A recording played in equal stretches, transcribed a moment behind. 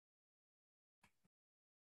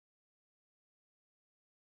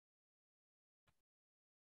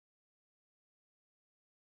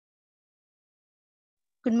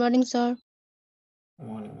Good morning, sir.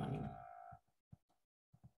 Morning, morning.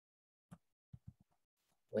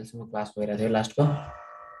 Welcome class भइरहेको थियो last को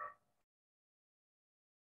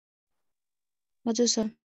हजुर सर.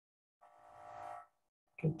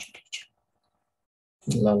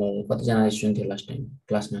 ल ल कति जना स्टुडेन्ट थियो लास्ट टाइम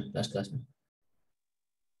क्लासमा लास्ट क्लासमा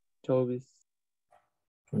 24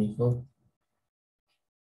 24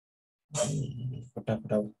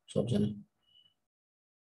 फटाफट सबजना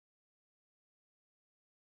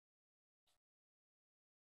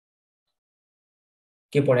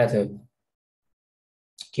के पढाएको थियो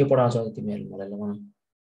के पढाउँछ तिमीहरु मलाई ल भन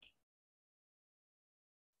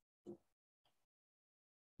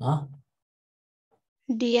ह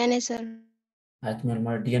DNA, sir. आज तिमीहरु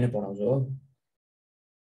मलाई डीएनए पढाउँछ हो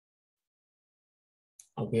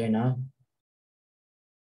ओके हैन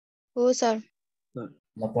Oh, sir.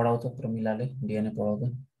 ल पढाउ त प्रमिलाले डीएनए पढाउ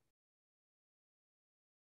त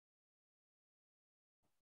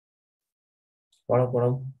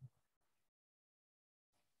पढाउ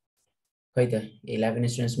खै त 11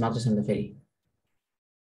 स्टुडेन्ट्स मात्र छन् त फेरि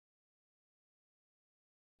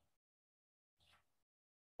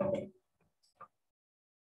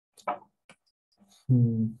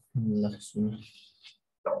ल सुन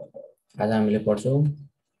आज हामीले पढ्छौं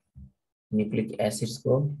न्यूक्लिक एसिड्स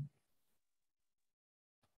को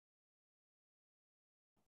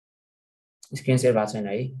स्क्रिन शेयर भएको छैन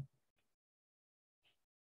है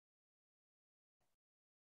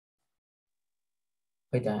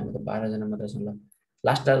खै त हामी त 12 जना मात्र छौं ल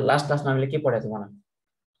लास्ट क्लासमा हामीले के पढाएको थियौ भन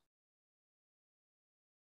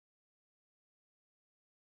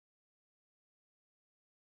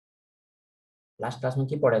लास्ट क्लासमा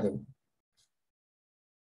के पढाएको थियौ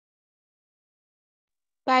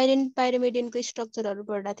Pyridine, pyrimidine को स्ट्रक्चरहरु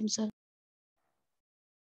पढा थियौं सर.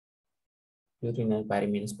 यो तिमी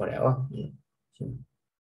पारिमिनस पढायो हो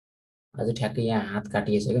आज ठ्याक्कै यहाँ हात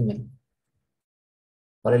काटिएछ के मेरो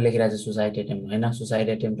कसले लेखिरहेछ सुसाइड एटेम्प्ट हैन सुसाइड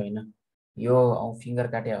एटेम्प्ट हैन यो फिंगर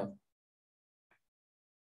काट्या हो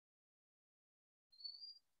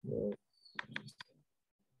यो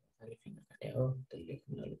फिंगर काट्या हो त्यसले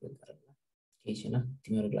लेख्नुले पनि गरौँला केही छैन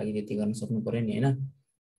तिमीहरुको लागि त्यति गर्न सक्नु पर्यो नि हैन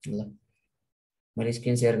ल मैले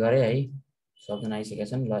स्क्रिन शेयर गरे है सबजना आइसकेका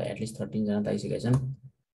छन् ल एटलिस्ट 13 जना त आइसकेका छन्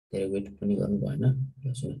धेरै वेट पनि गर्नु भएन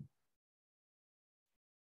ल सुन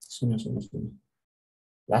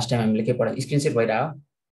लास्ट टाइम हामीले के पढा स्क्रिन शेयर भइरा हो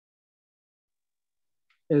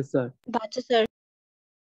यस सर बाचा सर.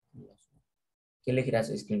 के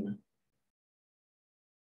लेखिरहेछ स्क्रिनमा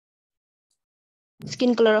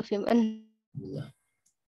Skin color of human.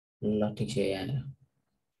 ल ठीक छ यहाँ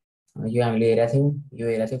यो हामीले हेरेका थियौं यो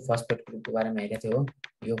हेरेका थियौं फस्फेट ग्रुपको बारेमा हेरेका थियौ हो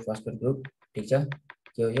यो फस्फेट ग्रुप ठीक छ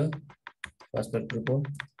के हो यो फस्फेट ग्रुप हो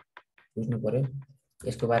बुझ्नु पर्यो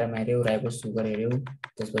यसको बारेमा हेर्यौ राइबोस सुगर हेर्यौ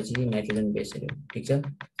त्यसपछि नाइट्रोजन बेस हेर्यौ ठीक छ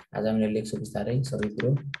आज हामीले लेख्छौं विस्तारै सबै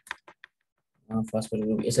कुरो फस्फेट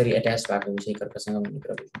ग्रुप यसरी एट्याच भएको हुन्छ एकअर्कासँग भन्ने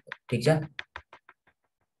कुरा बुझ्नु पर्यो ठीक छ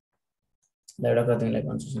ल एउटा कुरा तिमीलाई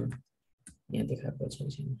भन्छु सुन यहाँ देखाएको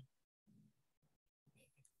छैन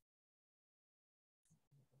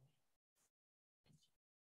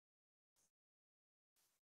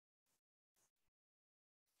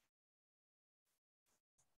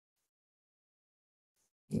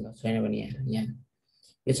छैन भने यहाँ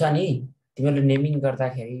यो छ नि तिमीले नेमिङ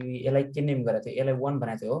गर्दाखेरि यसलाई के नेम गरेको थियो यसलाई 1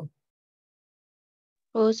 बनाएको थियो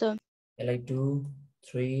हो हो सर. यसलाई 2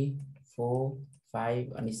 3 4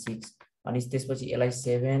 5 अनि 6 अनि त्यसपछि यसलाई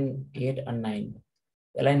 7 8 अनि 9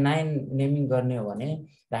 यसलाई 9 नेमिङ गर्ने हो भने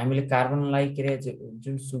र हामीले कार्बनलाई के रे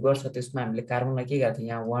जुन सुगर छ त्यसमा हामीले कार्बनलाई के गरेको थियो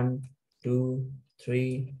यहाँ 1 2 3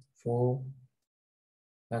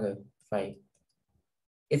 4 गयो 5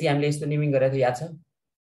 यति हामीले यस्तो नेमिङ गरेको थियो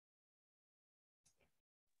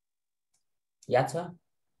याद छ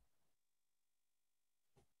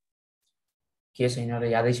के छैन र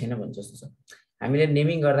यादै छैन भन्छ जस्तो छ हामीले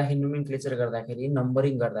नेमिङ गर्दाखेरि नोमेनक्लेचर गर्दाखेरि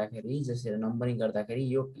नम्बरिङ गर्दाखेरि जसरी नम्बरिङ गर्दाखेरि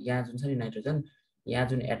यो यहाँ जुन छ नि नाइट्रोजन यहाँ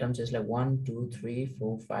जुन एटम छ यसलाई 1 2 3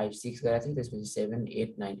 4 5 6 गरेको थियो त्यसपछि 7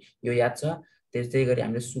 8 9 यो याद छ त्यसै गरी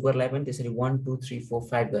हामीले सुगरलाई पनि त्यसरी 1 2 3 4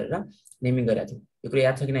 5 गरेर नेमिङ गरेको थियो यो कुरा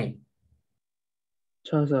याद छ कि नै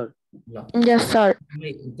छ सर ल Yes, sir.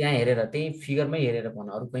 त्यहाँ हेरेर त्यही फिगरमै हेरेर भन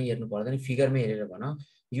अरु कहीं हेर्नु पर्दैन फिगरमै हेरेर भन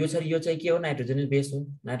यो चाहिँ के हो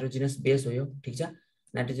नाइट्रोजनस बेस हो यो ठीक छ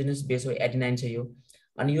नाइट्रोजनस बेस हो एडिनाइन छ यो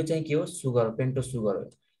अनि यो चाहिँ के हो सुगर पेन्टोस सुगर हो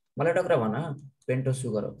मलाई एउटा कुरा भन पेन्टोस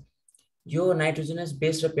सुगर हो यो नाइट्रोजनस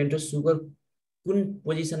बेस र पेन्टोस सुगर कुन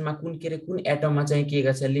पोजिसनमा कुन के रे कुन एटममा चाहिँ के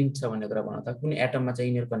गर्छ लिंक छ भन्ने कुरा भन त कुन एटममा चाहिँ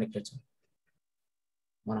यिनीहरु कनेक्टेड छ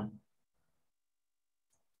भन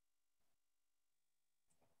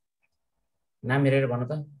नाम हेरेर भन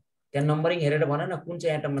त त्यहाँ नम्बरिङ हेरेर भन न कुन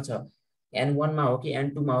चाहिँ एटममा छ N1 मा हो कि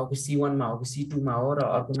N2 मा हो कि C1 मा हो कि C2 मा हो र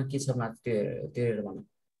अर्कोमा के छ मात्र त्यो हेरेर भन।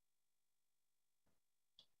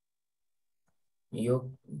 यो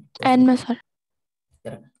N मा सर।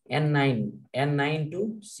 N9 टु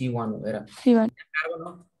C1 हो हेर। C1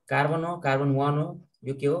 कार्बन हो कार्बन 1 हो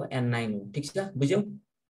यो के हो N9 हो। ठीक छ बुझ्यौ?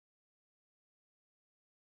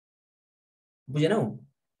 बुझेनौ?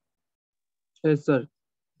 यस सर।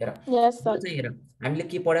 हेर यस यो सर। चाहिँ हेर हामीले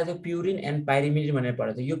के पढाएको थियो प्युरिन एन्ड पाइरिमिडिन भनेर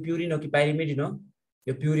पढाएको थियो। यो प्युरिन हो कि पाइरिमिडिन हो?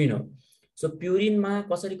 यो प्युरिन हो। सो प्युरिनमा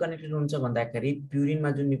कसरी कनेक्टेड हुन्छ भन्दाखेरि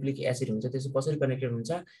प्युरिनमा जुन न्युक्लिक एसिड हुन्छ त्यसको कसरी कनेक्टेड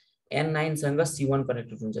हुन्छ N9 सँग C1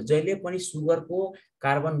 कनेक्टेड हुन्छ। जहिले पनि सुगरको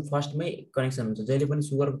कार्बन फर्स्टमै कनेक्सन हुन्छ। जहिले पनि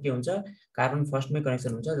सुगरको के हुन्छ कार्बन फर्स्टमै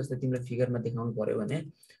कनेक्सन हुन्छ। जस्तै तिमीले फिगरमा देखाउनु पर्यो भने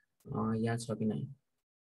यहाँ छ कि नै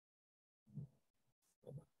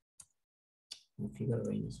फिगर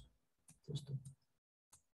होइन जस्तो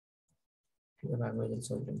फिगर भागमा चाहिँ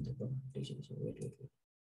सजिलो हुन्छ। वेट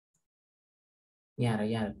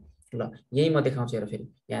यहाँ ल यही म देखाउँछु हेर फेरि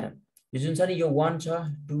यहाँ यो जुन छ नि यो 1 छ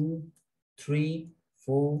 2 3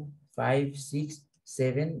 4 5 6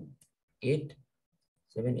 7 8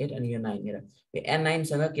 अनि यो 9 हेर यो N9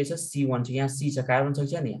 सँग के छ C1 छ। यहाँ C छ कार्बन छ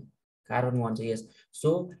नि यहाँ कार्बन 1 छ यस। सो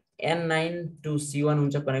N9 टु C1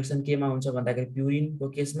 हुन्छ कनेक्सन केमा हुन्छ भन्दाखेरि प्युरिनको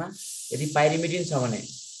केसमा। यदि पाइरिमिडिन छ भने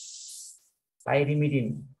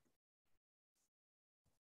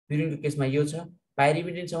प्युरिनको केसमा यो छ।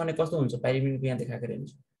 पाइरिमिडिन छ भने कस्तो हुन्छ पाइरिमिडिनको यहाँ देखाएको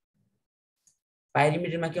हेर्नुस्।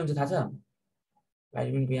 पाइरिमिडिनमा के हुन्छ थाहा छ?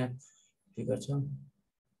 पाइरिमिडिनको यहाँ फिगर छ।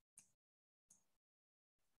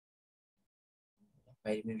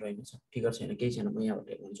 पाइरिमिडिन रहेछ फिगर छैन केही छैन म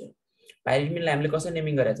यहाँबाट भन्छु। पाइरिमिडिनलाई हामीले कसरी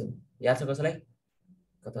नेमिङ गरेका थियौँ याद छ कसैलाई?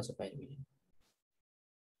 कता छ पाइरिमिडिन?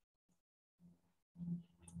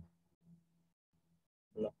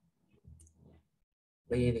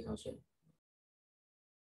 ल यही देखाउँछु।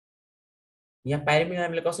 यहाँ पाइरिमिडिन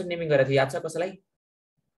हामीले कसरी नेमिङ गरेका थियौँ याद छ कसैलाई?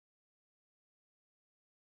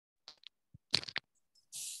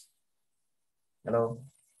 हेलो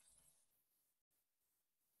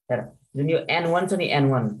हेर जुन यो N1 छ नि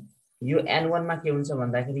N1 यो N1 मा के हुन्छ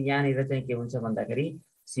भन्दाखेरि यहाँनिर चाहिँ के हुन्छ भन्दाखेरि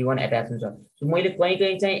C1 एट्याच हुन्छ। सो मैले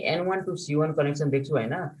कहीँ चाहिँ N1 टु C1 कनेक्सन देख्छु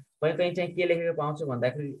हैन। कहीँ चाहिँ के लेखेको पाउँछु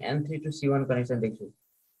भन्दाखेरि N3 टु C1 कनेक्सन देख्छु।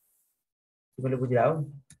 तिमीले बुझिरा हो?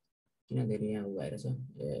 किन धेरै यहाँ भएर छ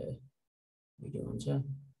ए भिडियो हुन्छ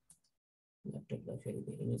ल्यापटपलाई फेरि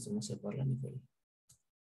धेरै नै समस्या पर्ला नि फेरि।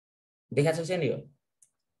 देखाएको छ नि यो?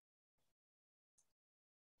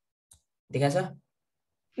 देखाएको छ?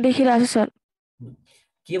 देखिरहेको छ सर।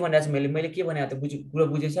 के भनिरहेको छु मैले के भनेको त पुरा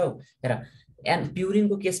बुझेछौ? हेर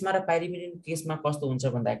प्युरिनको केसमा र पाइरिमिडिनको केसमा कस्तो हुन्छ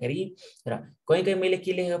भन्दाखेरि र कहीँ मैले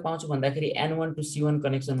के लेखेको पाउँछु भन्दाखेरि N1 टु C1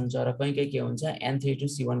 कनेक्सन हुन्छ र कहीँ के हुन्छ N3 टु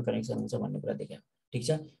C1 कनेक्सन हुन्छ भन्ने कुरा देखायो। ठीक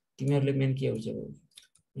छ तिमीहरूले मेन के हुन्छ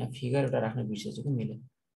यहाँ फिगर एउटा राख्न बिर्सेछु कि मैले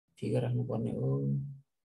फिगर राख्नु पर्ने हो।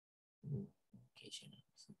 केही छैन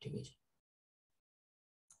ठिकै छ।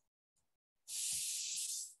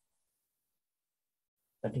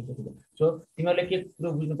 ठीक छ सो तिमीहरूले के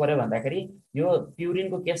कुरो बुझ्नु पर्यो भन्दाखेरि यो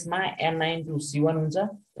प्युरिनको केसमा N9 टु C1 हुन्छ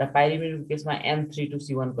र पाइरिमिडिनको केसमा N3 टु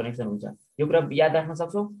C1 कनेक्सन हुन्छ। यो कुरा याद राख्न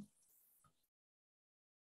सक्छौ?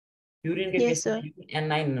 प्युरिनको केसमा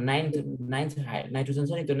N9 नाइट्रोजन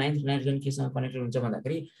छ नि त्यो 9th नाइट्रोजन केसँग कनेक्टेड हुन्छ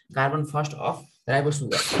भन्दाखेरि carbon first of ribose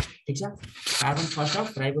sugar. ठीक छ carbon first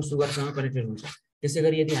of ribose सुगरसँग connected हुन्छ।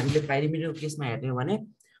 त्यसैगरी यदि हामीले पाइरिमिडिनको केसमा हेर्ने हो भने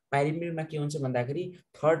पाइरिमिडमा के हुन्छ भन्दाखेरि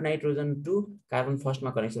थर्ड नाइट्रोजन टु कार्बन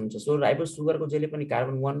फर्स्टमा कनेक्सन हुन्छ। सो राइबोस सुगरको जहिले पनि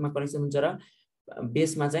कार्बन 1 मा कनेक्सन हुन्छ र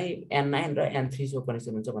बेसमा चाहिँ N9 र N3 सो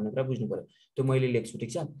कनेक्सन हुन्छ भन्ने कुरा बुझ्नु पर्यो। त्यो मैले लेख्छु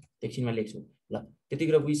ठीक छ एकछिनमा लेख्छु। ल त्यति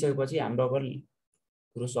कुरा बुझिसकेपछि हाम्रो अब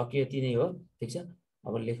कुरो सकियो यति नै हो। ठीक छ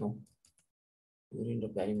अब लेखौँ प्युरिन र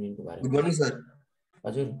पाइरिमिडको बारेमा। Good morning sir.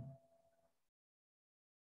 हजुर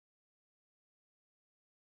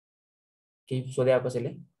केही सोध्या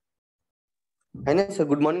कसैले? हैन सर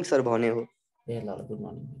गुड मर्निङ सर भने हो। ए ल गुड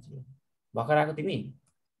मर्निङ। भर्खर आएको तिमी?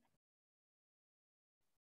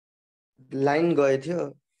 लाइन गए थियो।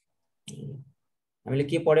 हामीले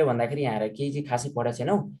के पढ्यो भन्दाखेरि यहाँ केही चाहिँ खासै पढाएको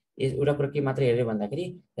छैनौँ। एउटा कुरा के मात्रै हेर्यो भन्दाखेरि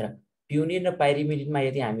हेर प्युरिन र पाइरिमिडिनमा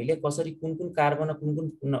यदि हामीले कसरी कुन कुन कार्बन र कुन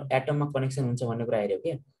कुन एटममा कनेक्सन हुन्छ भन्ने कुरा हेर्यो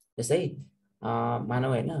के। जस्तै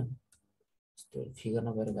मानव हैन फिगर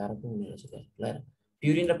नभएर गाह्रो पो हुने रहेछ ल।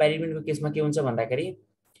 प्युरिन र पाइरिमिडको केसमा के हुन्छ भन्दाखेरि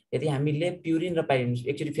यदि हामीले प्युरिन र पाइरिमिड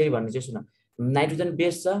एकचोटि फेरि भन्नु चाहिँ सुन नाइट्रोजन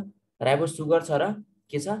बेस छ राइबोस सुगर छ र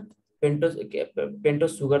के छ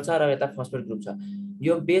पेन्टोस सुगर छ र यता फस्फेट ग्रुप छ।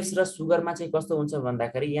 यो बेस र सुगरमा चाहिँ कस्तो हुन्छ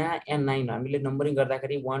भन्दाखेरि यहाँ N9 हामीले नम्बरिङ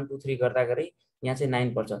गर्दाखेरि 1 2 3 गर्दाखेरि यहाँ चाहिँ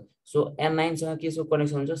 9 पर्छ। सो N9 सँग के सो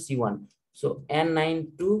कनेक्सन हुन्छ C1। So N9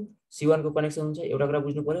 to C1 को कनेक्सन हुन्छ। एउटा कुरा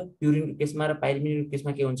बुझ्नु पर्यो प्युरिनको केसमा र पाइरिमिडको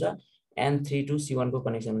केसमा के हुन्छ N3 to C1 को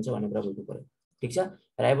कनेक्सन हुन्छ भन्ने कुरा बुझ्नु पर्यो ठीक छ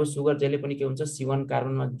राइबोज सुगर जहिले पनि के हुन्छ C1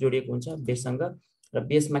 कार्बनमा जोडिएको हुन्छ बेससँग र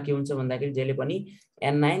बेसमा के हुन्छ भन्दाखेरि जहिले पनि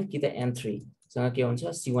N9 कि त N3 सँग के हुन्छ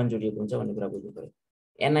C1 जोडिएको हुन्छ भन्ने कुरा बुझ्नु पर्यो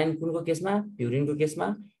N9 कुनको केसमा प्युरिनको केसमा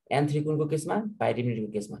N3 कुनको केसमा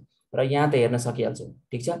पाइरिमिडीनको केसमा र यहाँ त हेर्न सकिहाल्छौ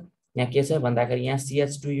ठीक छ यहाँ के छ भन्दाखेरि यहाँ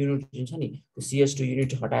CH2 युनिट जुन छ नि त्यो CH2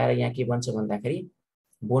 युनिट हटाएर यहाँ के बन्छ भन्दाखेरि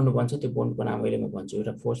बोन्ड बन्छ त्यो बोन्डको नाम अहिले म भन्छु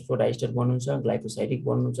एउटा फोस्फोडाइस्टर बोन्ड हुन्छ ग्लाइकोसाइडिक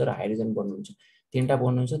बोन्ड हुन्छ र हाइड्रोजन बोन्ड हुन्छ तीनटा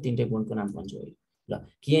बोन्ड हुन्छ तीनटै बोन्डको नाम भन्छु अहिले ल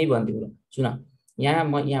के यही भन्दिउ ल सुन यहाँ म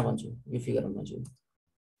यहाँ भन्छु यो फिगरमा भन्छु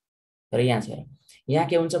र यहाँ छ यहाँ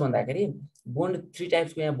के हुन्छ भन्दाखेरि बोन्ड 3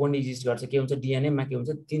 टाइप्सको यहाँ बोन्ड एक्जिस्ट गर्छ के हुन्छ डीएनए मा के हुन्छ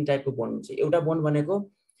 3 टाइपको बोन्ड हुन्छ एउटा बोन्ड भनेको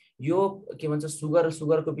यो के भन्छ सुगर र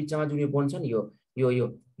सुगरको बीचमा जुन यो बोन्ड छ नि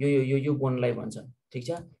यो बोन्डलाई भन्छ ठीक छ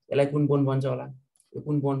यसलाई कुन बोन्ड भन्छ होला यो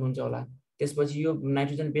कुन बोन्ड हुन्छ होला त्यसपछि यो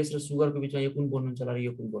नाइट्रोजन बेस र सुगरको बीचमा यो कुन बोन्ड हुन्छ होला र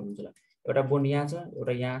यो कुन बोन्ड हुन्छ होला एउटा बोन्ड यहाँ छ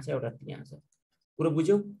एउटा यहाँ छ एउटा यहाँ छ पुरो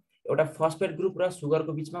बुझ्यौ एउटा फस्फेट ग्रुप र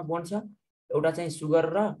सुगरको बीचमा बोन्ड छ एउटा चाहिँ सुगर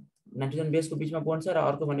र नाइट्रोजन बेसको बीचमा बोन्ड छ र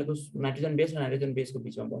अर्को भनेको नाइट्रोजन बेस र नाइट्रोजन बेसको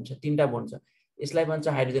बीचमा बोन्ड छ तीनटा बोन्ड छ यसलाई भन्छ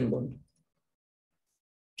hydrogen bond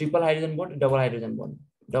triple hydrogen bond double hydrogen bond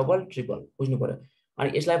double triple बुझ्नु पर्यो अनि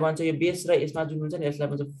यसलाई भन्छ यो बेस र यसमा जुन हुन्छ नि यसलाई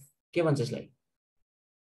भन्छ के भन्छ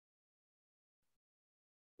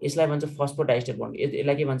यसलाई भन्छ फस्फोडाइस्टर बोन्ड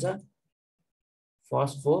यसलाई के भन्छ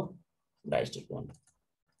फस्फोडाइस्टर बोन्ड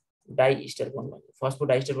डाइस्टर बोन्ड भन्छ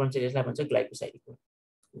फस्फोडाइस्टर बोन्ड चाहिँ यसलाई भन्छ ग्लाइकोसाइडिक बोन्ड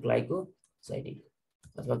ग्लाइकोसाइडिक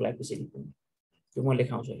अथवा ग्लाइकोसाइडिक बोन्ड त्यो म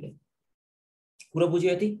लेखाउँछु अहिले कुरा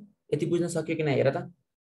बुझ्यो यति बुझ्न सक्यो कि न हेर त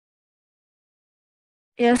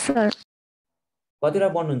यस सर कतिवटा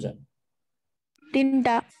बोन्ड हुन्छ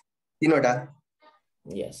तीनवटा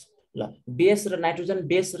यस ल बेस र नाइट्रोजन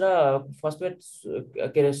बेस र फस्फेट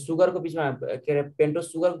के अरे सुगरको बीचमा के अरे पेन्टोज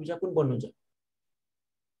सुगरको बीचमा कुन बोन्ड हुन्छ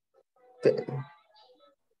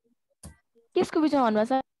किसको बीचमा भन्नु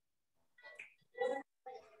सर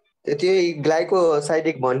त्यो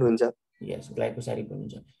ग्लाइकोसाइडिक बोन्ड हुन्छ यस ग्लाइकोसाइडिक बोन्ड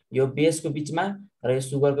हुन्छ यो बेसको बीचमा र यो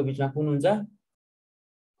सुगरको बीचमा कुन हुन्छ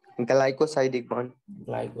ग्लाइकोसाइडिक बोन्ड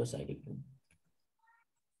बोन्ड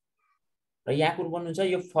र यहाँ कुन बोन्ड हुन्छ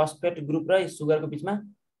यो फस्फेट ग्रुप र सुगरको बीचमा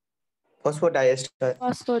फस्फोडाइस्टर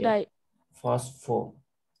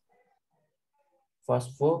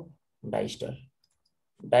फस्फोडाइस्टर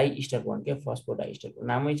डाइस्टर बोन्ड के फस्फोडाइस्टर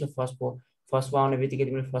नामै छ फस्फो आउने बित्तिकै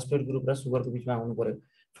तिमीले फस्फेट ग्रुप र सुगरको बीचमा आउनु पर्यो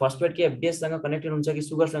फस्फेट के बेससँग कनेक्टेड हुन्छ कि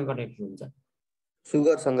सुगरसँग कनेक्टेड हुन्छ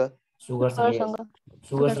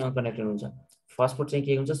सुगरसँग कनेक्टेड हुन्छ फस्फोट चाहिँ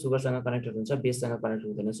के हुन्छ सुगरसँग कनेक्टेड हुन्छ बेससँग कनेक्टेड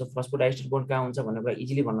हुँदैन सो फस्फोडाइस्टर बोन्ड कहाँ हुन्छ भन्ने कुरा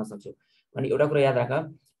इजिली भन्न सक्छौ अनि एउटा कुरा याद राख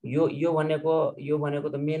यो भनेको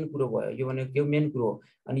त मेन कुरो भयो यो भनेको के मेन कुरो हो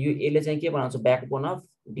अनि यो यसले चाहिँ के बनाउँछ ब्याकबोन अफ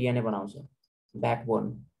डीएनए बनाउँछ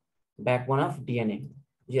ब्याकबोन अफ डीएनए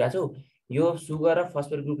बुझिरहेको छौ यो सुगर र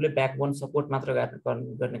फस्फेट ग्रुपले ब्याकबोन सपोर्ट मात्र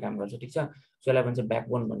गर्ने काम गर्छ ठीक छ सो यसलाई भन्छ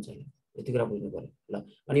ब्याकबोन भन्छ यति कुरा बुझ्नु पर्यो ल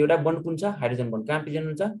अनि एउटा बोन्ड कुन छ हाइड्रोजन बोन्ड कहाँ प्रेजेन्ट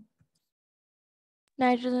हुन्छ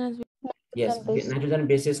नाइट्रोजन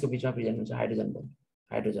बेसेसको बीचमा प्रेजेन्ट हुन्छ हाइड्रोजन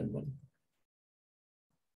बोन्ड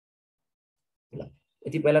ल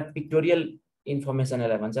यति पहिला पिक्टोरियल इन्फर्मेसन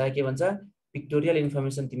यसलाई भन्छ के भन्छ पिक्टोरियल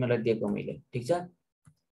इन्फर्मेसन तिमीलाई दिएको मैले ठीक छ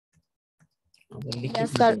अब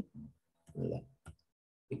ल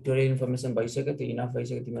पिक्टोरियल इन्फर्मेसन भइसक्यो त्यो इनफ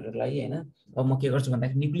भइसक्यो तिमीहरूको लागि हैन अब म के गर्छु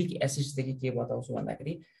भन्दाखेरि न्युक्लिक एसिड्स देखि के बताउँछु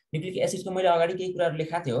भन्दाखेरि न्युक्लिक एसिड्सको मैले अगाडि केही कुराहरु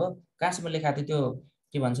लेखाएको थिएँ हो कहाँसम्म लेखाएको थिएँ त्यो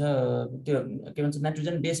के भन्छ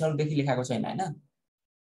नाइट्रोजन बेसहरु देखि लेखाएको छैन हैन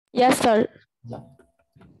यस सर ल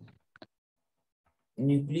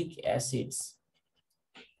न्युक्लिक एसिड्स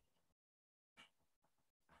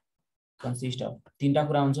कन्सिस्ट अफ तीनटा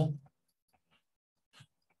कुरा हुन्छ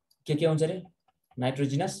के हुन्छ रे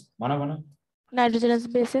नाइट्रोजिनस भन नाइट्रोजनस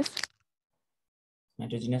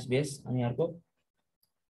बेस अनि अर्को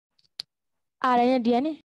आरएनए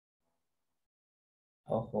डीएनए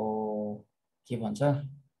ओहो के भन्छ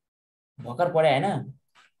भर्खर पढे हैन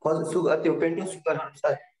सुगर त्यो पेन्टोज सुगर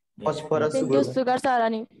सर पेन्टोज सुगर सर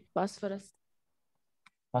अनि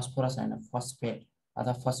फस्फोरस हैन फस्फेट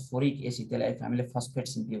अथवा फस्फोरिक एसिड त्यसलाई हामीले फस्फेट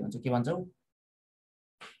सिम्पली भन्छौं के भन्छौं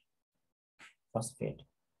फस्फेट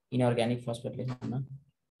इनअर्ग्यानिक फस्फेट लेख्नु न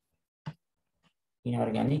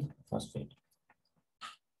इनअर्ग्यानिक फस्फेट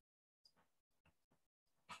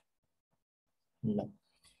ल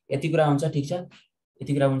यति कुरा हुन्छ ठीक छ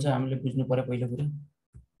यति कुरा हुन्छ हामीले बुझ्नु पर्यो पहिलो कुरा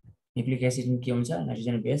न्युक्लिक एसिड के हुन्छ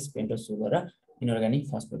नाइट्रोजन बेस पेन्टोज सुगर र इनअर्ग्यानिक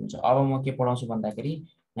फस्फेट हुन्छ अब म के पढाउँछु भन्दाखेरि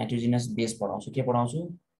नाइट्रोजिनस बेस पढाउँछु के पढाउँछु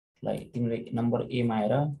ल तिमीले नम्बर ए मा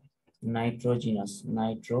हेर नाइट्रोजिनस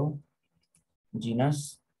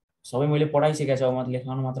सबै मैले पढाइसकेको छु अब म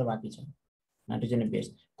लेखाउन मात्र बाँकी छ नाइट्रोजन बेस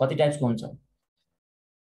कति टाइप्सको हुन्छ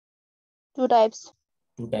 2 टाइप्स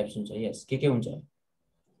टु टाइप्स हुन्छ यस के हुन्छ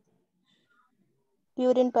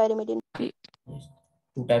प्युरिन पाइरिमिडिन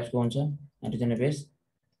टु टाइप्स को हुन्छ नाइट्रोजन बेस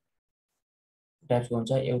टाइप्स को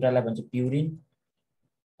हुन्छ एउटालाई भन्छ प्युरिन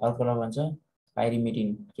अर्कोलाई भन्छ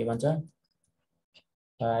पाइरिमिडिन के भन्छ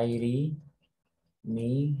पाइरिमिडिन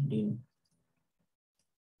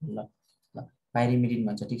ल पाइरिमिडिन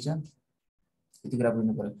भन्छ ठीक छ यति कुरा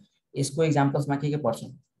बुझ्नु पर्यो यसको एक्जाम्पल्समा के पर्छ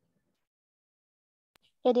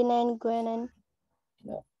एडिनाइन गुआनाइन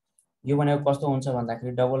यो भनेको कस्तो हुन्छ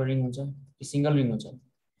भन्दाखेरि डबल रिङ हुन्छ कि सिंगल रिङ हुन्छ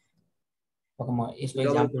म यसको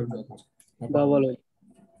एक्जाम्पल देखाउँछु डबल हो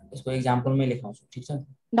यसको एक्जाम्पलमै लेखाउँछु ठीक छ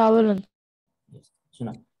डबल हुन्छ सुन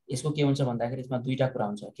यसको के हुन्छ भन्दाखेरि यसमा दुईटा कुरा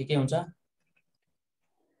हुन्छ के हुन्छ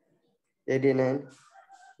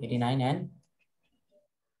 89 एन्ड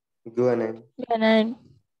गुआनाइन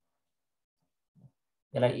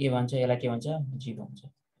यसलाई ए भन्छ यसलाई के भन्छ जी भन्छ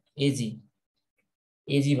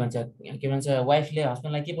एजी भन्छ के भन्छ वाइफले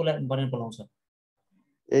हस्बेन्डलाई के भनेर बोलाउँछ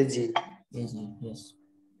एजी यस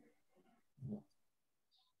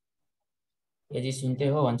एजी सुन्ते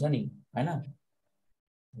हो भन्छ नि हैन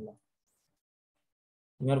ल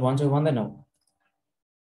तिमीहरु भन्छौ भन्दैनौ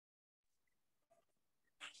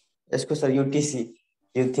यसको sir UTC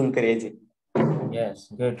you think crazy yes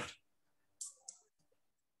good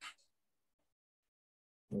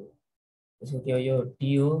यसको के हो यो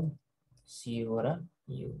टीओ सीओ र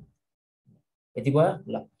यु यति भयो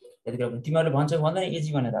ल यति कुरा तिमीहरुले भन्छौ भन्दैन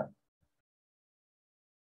एजी भनेर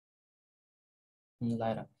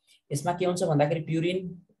लाएर यसमा के हुन्छ भन्दाखेरि प्युरिन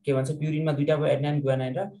के भन्छ प्युरिनमा दुईटा भयो एडेनाइन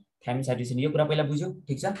गुआनाइन र थाइमिन साइटोसिन यो कुरा पहिला बुझ्यौ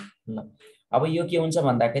ठीक छ ल अब यो के हुन्छ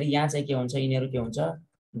भन्दाखेरि यहाँ चाहिँ के हुन्छ यिनीहरु के हुन्छ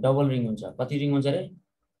डबल रिङ हुन्छ कति रिङ हुन्छ रे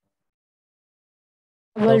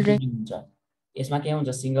डबल रिङ हुन्छ यसमा के हुन्छ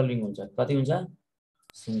सिंगल रिङ हुन्छ कति हुन्छ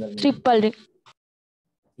सिंगल रिङ ट्रिपल रिङ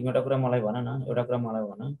तिमीहरुको कुरा मलाई भन न एउटा कुरा मलाई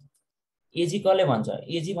भन एजी कसले भन्छ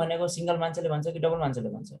एजी भनेको सिंगल मान्छेले भन्छ कि डबल मान्छेले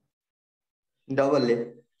भन्छ डबलले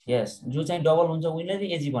यस जो चाहिँ डबल हुन्छ उनीले नै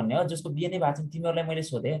एजी भन्ने हो जसको बिहे नै भएको छैन तिमीहरुलाई मैले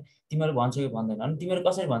सोधे तिमीहरु भन्छौ कि भन्दैन अनि तिमीहरु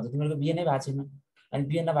कसरी भन्छ तिमीहरुको बिहे नै भएको छैन अनि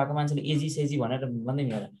बिहे नभएको मान्छेले एजी सेजी भनेर भन्दै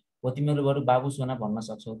मेरो हो तिमीहरु बरु बाबु सोना भन्न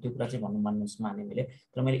सक्छौ त्यो कुरा चाहिँ भन्नु माने मैले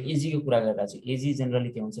तर मैले एजी को कुरा गरेर छु एजी जनरली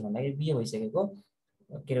के हुन्छ भन्दाखेरि बिहे भइसकेको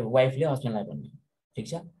के रे वाइफले हस्बेन्डलाई भन्ने ठीक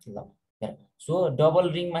छ ल सो डबल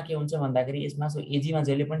रिङमा के हुन्छ भन्दाखेरि यसमा सो एजी मा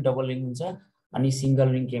जहिले पनि डबल रिङ हुन्छ अनि सिंगल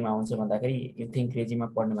रिङ केमा हुन्छ भन्दाखेरि यु थिंक क्रेजीमा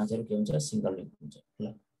पढ्ने मान्छेहरु के हुन्छ सिंगल रिङ हुन्छ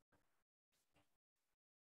ल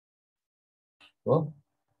हो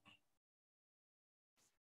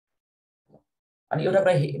अनि एउटा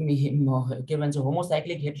कुरा के भन्छ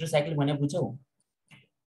होमोसाइक्लिक हेटेरोसाइक्लिक भने बुझ्छौ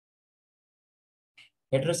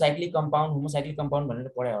हेटेरोसाइक्लिक कम्पाउन्ड होमोसाइक्लिक कम्पाउन्ड भनेर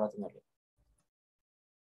पढायो होला तिमीहरुले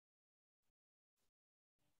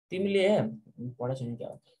तिमीले पढा छैन के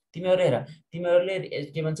हो तिमीहरुले हेर तिमीहरुले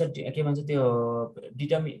के भन्छ त्यो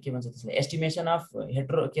डिटर्मिन के भन्छ त्यसलाई estimation of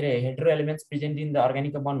hetero elements present in the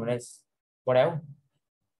organic compound भनेर पढायौ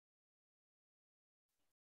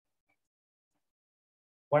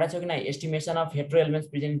पढाएको छ कि नै estimation of hetero elements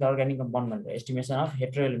present in the organic compound भनेर एस्टिमेसन अफ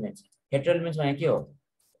हेटेरो एलिमेन्ट्स भने के हो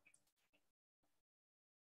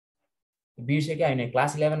बिर्से के हैन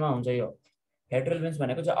क्लास 11 मा हुन्छ यो हेटेरो एलिमेन्ट्स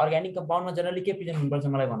भनेको चाहिँ अर्गानिक कम्पाउन्डमा जनरली के प्रेजेन्ट हुनुपर्छ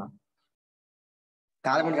मलाई भन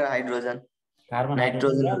कार्बन र हाइड्रोजन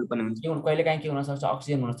नाइट्रोजन पनि हुन्छ के कहिले काहीँ के हुन सक्छ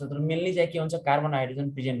अक्सिजन हुन सक्छ तर मेनली चाहिँ के हुन्छ कार्बन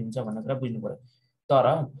हाइड्रोजन प्रेजेन्ट हुन्छ भन्ने कुरा बुझ्नु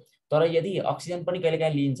पर्यो तर यदि अक्सिजन पनि कहिले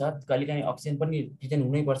काहीँ लिन्छ कहिले काहीँ अक्सिजन पनि प्रेजेन्ट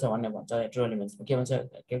हुनै पर्छ भन्ने भन्छ हेटेरो एलिमेन्ट्समा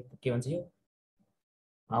के भन्छ यो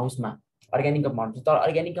हाउसमा अर्गानिक कम्पाउन्ड तर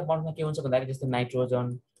अर्गानिक कम्पाउन्डमा के हुन्छ भन्दाखेरि जस्तो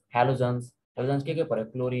नाइट्रोजन हेलोजन्स के पर्यो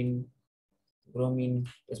क्लोरिन ब्रोमिन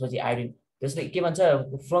त्यसपछि आयोडिन त्यसले के भन्छ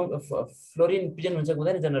फ्लोरिन प्रेजेन्ट हुन्छ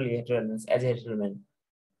हुँदैन generally hetero elements as hetero element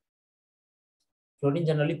fluorine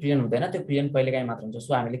generally present हुँदैन त्यो प्रेजेन्ट कहिलेकाहीँ मात्र हुन्छ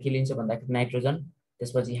सो हामीले के लिन्छ भन्दाखेरि नाइट्रोजन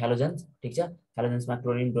त्यसपछि हेलोजन्स ठीक छ हेलोजन्समा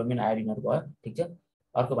क्लोरिन ब्रोमिन आयोडिनहरु भयो ठीक छ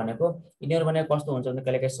अर्को भनेको यिनीहरु भनेको कस्तो हुन्छ भने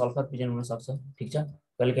कहिलेकाहीँ सल्फर प्रेजेन्ट हुन सक्छ ठीक छ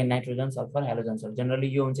कहिलेकाहीँ नाइट्रोजन सल्फर हेलोजन्सहरु जनरली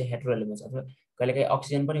यो हुन्छ हेटेरो एलिमेन्ट्स अथवा कहिलेकाहीँ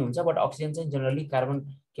अक्सिजन पनि हुन्छ बट अक्सिजन चाहिँ जनरली कार्बन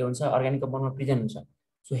के हुन्छ अर्गानिक कम्पाउन्डमा प्रेजेन्ट हुन्छ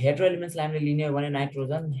सो हेटेरो एलिमेन्ट्सलाई हामीले लिने हो भने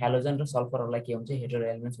नाइट्रोजन हेलोजन र सल्फरहरुलाई के हुन्छ हेटेरो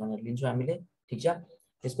एलिमेन्ट्स भनेर लिन्छौं हामीले ठीक छ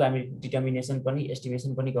त्यसको हामी डिटर्मिनेसन पनि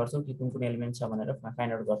एस्टिमेसन पनि गर्छौं कि कुन एलिमेन्ट छ भनेर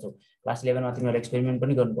फाइन्ड आउट गर्छौं क्लास 11 मा तिमीहरुले एक्सपेरिमेन्ट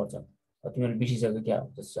पनि गर्नुपर्छ तिमीहरुले बिर्सिसक्यो क्या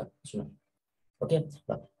जस्तो सुन ओके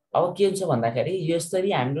अब के हुन्छ भन्दाखेरि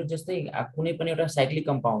यसरी हाम्रो जस्तै कुनै पनि एउटा साइक्लिक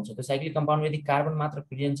कम्पाउन्ड छ त्यो साइक्लिक कम्पाउन्डमा यदि कार्बन मात्र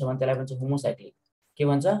प्रेजेन्ट छ भने त्यसलाई भन्छ होमोसाइक्लिक के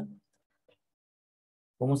भन्छ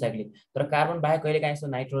होमोसाइक्लिक तर कार्बन बाहेक कहिलेकाहीँ यस्तो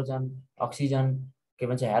नाइट्रोजन अक्सिजन के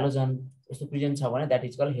भन्छ हेलोजन यस्तो प्रेजेन्ट छ भने दैट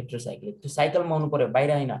इज कल्ड हेटेरोसाइक्लिक त्यो साइकलमा आउनु पर्यो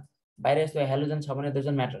बाहिर हैन बाहिर यस्तो हेलोजन छ भने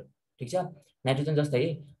डजन्ट म्याटर ठीक छ नाइट्रोजन जस्तै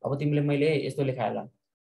अब तिमीले मैले यस्तो लेखाए होला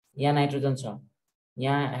यहाँ नाइट्रोजन छ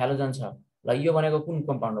यहाँ हेलोजन छ ल यो भनेको कुन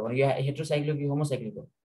कम्पाउन्ड हो भने यो हेटेरोसाइक्लिक कि होमोसाइक्लिक हो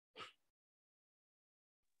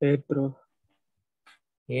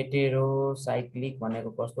हेटेरोसाइक्लिक भनेको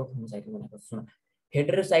कस्तो होमोसाइक्लिक भनेको सुन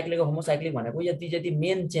हेटेरोसाइक्लिक होमोसाइक्लिक भनेको यदि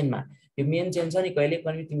मेन चेनमा यो मेन चेन छ नि कहिले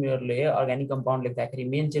पनि तिमीहरूले अर्ग्यानिक कम्पाउन्ड लेख्दाखेरि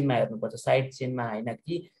मेन चेनमा हेर्नुपर्छ साइड चेनमा हैन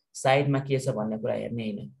कि साइडमा के छ भन्ने कुरा हेर्ने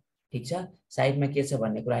हैन ठीक छ साइडमा के छ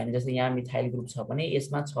भन्ने कुरा हैन जस्तै यहाँ मिथाइल ग्रुप छ भने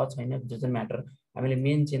यसमा छ छैन डजन्ट म्याटर हामीले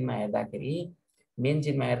मेन चेनमा हेर्दाखेरि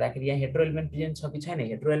यहाँ हेटेरो एलिमेन्ट प्रेजेन्ट छ कि छैन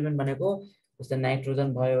हेटेरो एलिमेन्ट भनेको जस्तै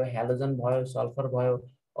नाइट्रोजन भयो हेलोजन भयो सल्फर भयो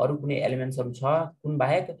अरु कुनै एलिमेन्ट्सहरु छ कुन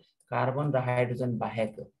बाहेक कार्बन र हाइड्रोजन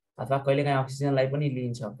बाहेक अथवा कहिलेकाहीँ अक्सिजनलाई पनि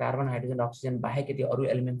लिन्छ कार्बन हाइड्रोजन र अक्सिजन बाहेक यदि अरु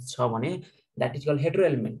एलिमेन्ट छ भने that is called hetero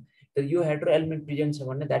element त यो हेटेरो एलिमेन्ट प्रेजेन्ट छ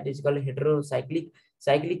भने that is called heterocyclic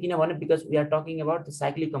cyclic किन भने because we are talking about the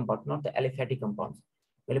cyclic compound not the aliphatic compounds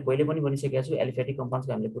मैले पहिले पनि भनिसकेको छु एलिफेटिक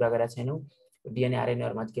कम्पाउन्ड्सको हामीले कुरा गरेका छैनौं डीएनए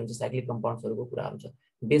आरएनएहरुमा के हुन्छ साइक्लिक कम्पाउन्ड्सहरुको कुरा हुन्छ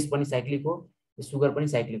बेस पनि साइक्लिक हो सुगर पनि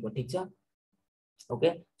साइक्लिक हो ठीक छ ओके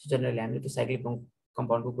सो जनरली हामीले त्यो साइक्लिक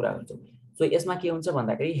कम्पाउन्डको कुरा गर्छौं सो यसमा के हुन्छ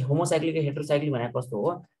भन्दाखेरि होमोसाइक्लिक र हेटेरोसाइक्लिक भनेको कस्तो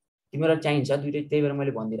हो तिमीलाई चाहिन्छ दुईटै त्यही भएर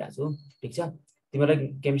मैले भनिदिरा छु ठीक छ तिमीलाई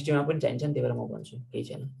केमिस्ट्रीमा पनि चाहिन्छ नि त्यही भएर म भन्छु केही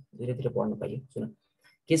छैन धीरे पढ्न पाइयो सुन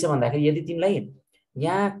के छ भन्दाखेरि यदि तिमीलाई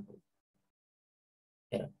यहाँ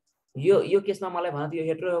हेर यो केसमा मलाई भन त यो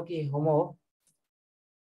हेटेरो हो कि होमो हो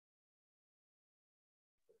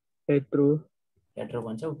हेटेरो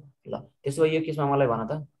भन्छौ ल त्यसो भए यो केसमा मलाई भन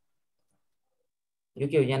त यो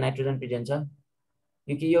के हो यहाँ नाइट्रोजन प्रेजेन्ट छ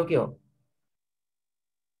यो के हो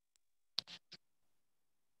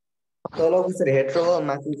तलको सर हेटेरो हो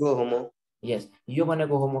माथिको होमो यस यो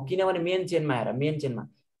भनेको होमो किनभने मेन चेनमा हेर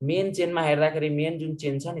मेन चेनमा हेर्दाखेरि मेन जुन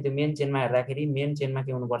चेन छ नि त्यो मेन चेनमा हेर्दाखेरि मेन चेनमा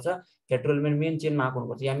के हुनुपर्छ हेटेरो एलिमेन्ट मेन चेनमा आएको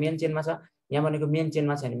हुनुपर्छ यहाँ मेन चेनमा छ यहाँ भनेको मेन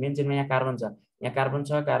चेनमा छैन मेन चेनमा यहाँ कार्बन छ यहाँ कार्बन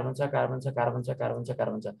छ कार्बन छ कार्बन छ कार्बन छ कार्बन छ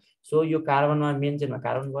कार्बन छ सो यो कार्बनमा मेन चेनमा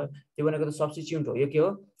कार्बन भयो त्यो भनेको त सब्स्टिट्युट हो यो के हो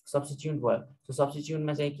सब्स्टिट्युट भयो सो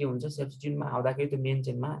सब्स्टिट्युटमा चाहिँ के हुन्छ सब्स्टिट्युटमा आउँदाखेरि त्यो मेन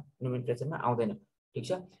चेनमा नोमेनक्लेचरमा आउँदैन ठीक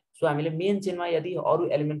छ सो हामीले मेन चेनमा यदि अरु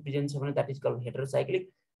एलिमेन्ट प्रेजेन्ट छ भने that is called heterocyclic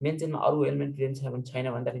main चेनमा अरु एलिमेन्ट प्रेजेन्ट छ भने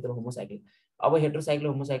छैन भने दैट इज होमोसाइक्लिक अब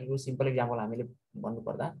हेटेरोसाइक्लिक होमोसाइक्लिकको सिम्पल एक्जाम्पल हामीले भन्नु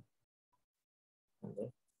पर्दा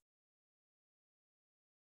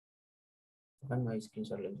म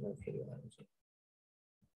स्क्रिनशट लिन्छु फेरि भन्छु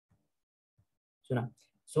सुन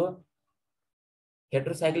सो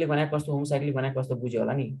हेटेरोसाइक्लिक भनेको कस्तो होमोसाइक्लिक भनेको कस्तो बुझ्यो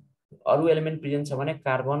होला नि अरु एलिमेन्ट प्रेजेन्ट छ भने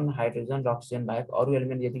कार्बन हाइड्रोजन र अक्सिजन बाहेक अरु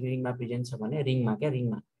एलिमेन्ट यदि रिङमा प्रेजेन्ट छ भने रिङमा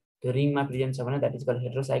त्यो रिङमा प्रेजेन्ट छ भने दैट इज कल्ड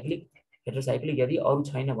हेटेरोसाइक्लिक यदि अरु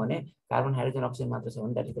छैन भने कार्बन हाइड्रोजन अक्सिजन मात्र छ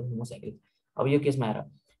भने दैट इज कल्ड होमोसाइक्लिक अब यो केसमा हेर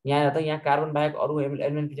यहाँ कार्बन बाहेक अरु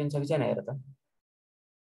एलिमेन्ट प्रेजेन्ट छ कि छैन हेर त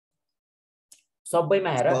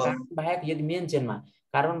सबैमा हेर कार्बन बाहेक यदि मेन चेनमा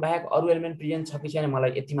कार्बन बाहेक अरु एलिमेन्ट प्रेजेन्ट छ कि छैन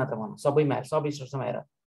मलाई यति मात्र भन सबैमा हेर सबै स्ट्रक्चरमा हेर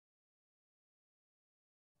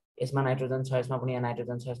यसमा नाइट्रोजन छ यसमा पनि यहाँ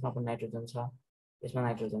नाइट्रोजन छ यसमा पनि नाइट्रोजन छ यसमा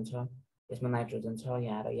नाइट्रोजन छ यसमा नाइट्रोजन छ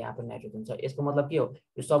यहाँ र यहाँ पनि नाइट्रोजन छ यसको मतलब के हो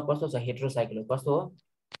यो सब कस्तो छ हेटेरोसाइक्लिक कस्तो हो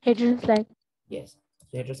हेटेरोसाइक्लिक यस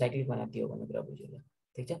सो हेटेरोसाइक्लिक भनेको के हो भन्ने कुरा बुझ्यो ल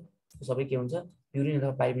ठीक छ सबै के हुन्छ प्युरिन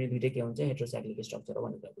अथवा पाइरिन दुईटै के हुन्छ हेटेरोसाइक्लिक स्ट्रक्चर हो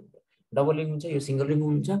भन्ने कुरा बुझ्यो डबल रिङ हुन्छ यो सिंगल रिङ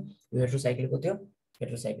हुन्छ यो हेटेरोसाइक्लिकको थियो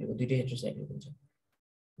हेटेरोसाइक्लिकको दुईटै हेटेरोसाइक्लिक हुन्छ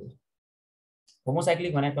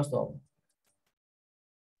होमोसाइक्लिक भनेको कस्तो हो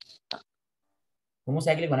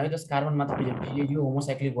होमोसाइक्लिक भनेको जस्ट कार्बन मात्र प्रेजेन्ट यो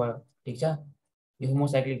होमोसाइक्लिक भयो ठीक छ यो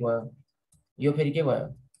होमोसाइक्लिक भयो यो फेरि के भयो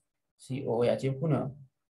CO या चाहिँ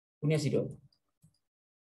कुन एसिड हो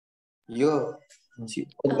यो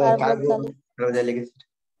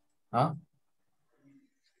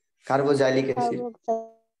कार्बोजाइलिक एसिड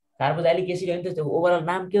कार्बोजाइलिक एसिड हैन त ओभरअल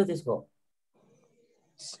नाम के हो त्यसको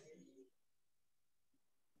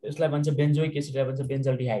यसलाई भन्छ बेन्जोइक एसिड भन्छ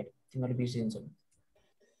बेन्जल्डिहाइड तिमीहरु बिर्सिन्छौ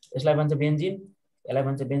यसलाई भन्छ बेन्जिन यसलाई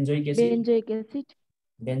भन्छ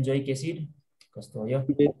बेन्जोइक एसिड कस्तो हो यो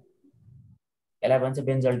यसलाई भन्छ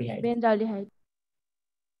बेन्जल्डिहाइड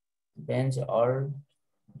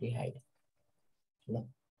ल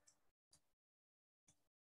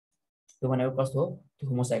त्यो भनेको कस्तो हो त्यो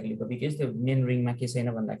होमोसाइक्लिक हो बिकज त्यो मेन रिङमा के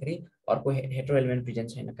छैन भन्दाखेरि अर्को हेटेरो एलिमेन्ट प्रेजेन्ट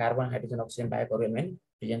छैन कार्बन हाइड्रोजन अक्सिजन बाहेक अरु एलिमेन्ट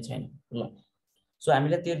प्रेजेन्ट छैन ल सो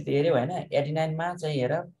हामीले त्यो हेर्यो हैन एडिनाइनमा चाहिँ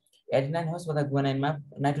हेर एडिनाइन होस् वा गुआनाइनमा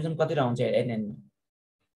नाइट्रोजन कति रहन्छ एडिनाइनमा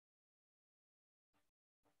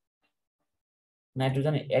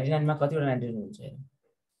नाइट्रोजन एडिनाइनमा कतिवटा नाइट्रोजन हुन्छ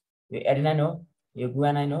यो एडिनाइन हो यो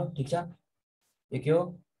गुआनाइन हो ठीक छ यो के हो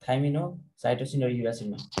थाइमिन हो साइटोसिन र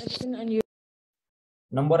युरासिलमा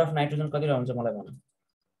नम्बर अफ नाइट्रोजन कति रहन्छ मलाई भन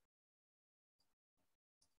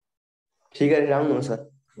ठीक है राउन्ड हो सर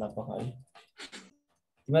ल पक्का है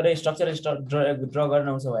तिम्रो स्ट्रक्चर ड्रा गर्न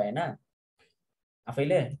आउँछ भयो हैन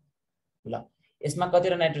आफैले ल यसमा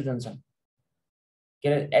कतिवटा नाइट्रोजन छ के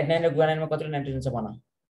अरे एडेनाइन र गुआनाइनमा कति नाइट्रोजन छ भन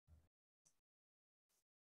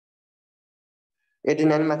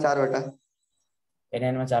 89 मा 4 वटा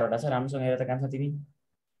एडेनाइनमा 4 वटा छ राम्रोसँग हेरेर त काम छ तिमी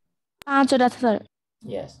 5 वटा छ सर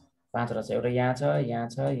यस 5 वटा छ एउटा यहाँ छ यहाँ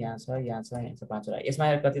छ यहाँ छ यहाँ छ यहाँ छ 5 वटा यसमा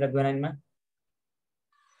कति र गुआनाइनमा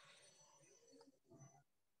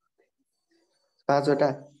 5 वटा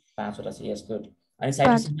 5 वटा छ यस गुड अनि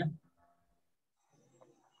साइटोसिनमा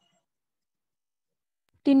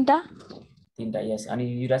 3टा 3टा यस अनि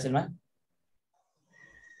युरासिलमा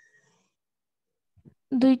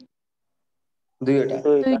 2 वटा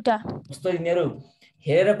 2टा कस्तो यिनीहरू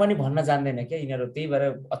हेरेर पनि भन्न जान्दैन के यिनीहरू त्यही भएर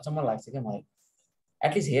अचम्म लाग्छ के मलाई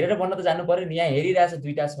एटलिस्ट हेरेर भन्न त जान्नु पर्यो नि यहाँ हेरिरहेछ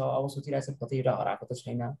 2टा छ अब सोचिरहेछ कतै एउटा हराएको त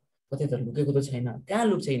छैन कतै त लुकेको त छैन कहाँ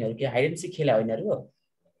लुक्छ यिनीहरू के हाइड एन्ड सिक खेला हो यिनीहरू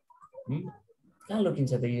कहाँ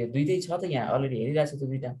लुकिन्छ त यो दुईटै छ त यहाँ अलरेडी हेरिरहेछ त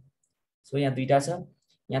 2टा सो यहाँ 2टा छ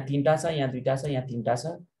यहाँ 3टा छ यहाँ 2टा छ यहाँ 3टा छ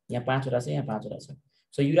यहाँ 5 वटा छ यहाँ 5 वटा छ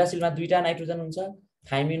सो युरासिलमा 2टा नाइट्रोजन हुन्छ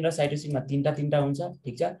थाइमिन र साइटोसिनमा 3टा हुन्छ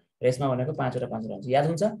ठीक छ र यसमा भनेको 5 वटा हुन्छ याद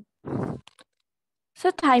हुन्छ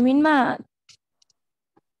सर थाइमिनमा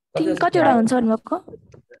कतिवटा हुन्छ भन्नुभएको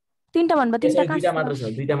 3टा भन्नुभयो 3टा कहाँ 2टा मात्र छ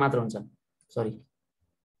 2टा मात्र हुन्छ सरी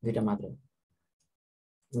 2टा मात्र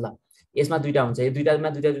ल यसमा 2टा हुन्छ यो 2टामा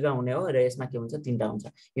 2टा हुने हो र यसमा के हुन्छ 3टा हुन्छ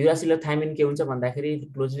युरासिल र थाइमिन के हुन्छ भन्दाखेरि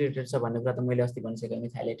क्लोजली रिलेटेड छ भन्ने कुरा त मैले अस्ति भनिसकेँ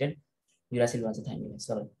मिथाइलेटेड युरासिल भन्छ थाइमिन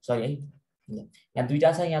सरी है यहाँ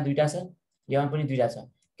 2टा छ यहाँ 2टा छ यहाँ पनि 2टा छ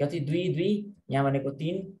कति 2 2 यहाँ भनेको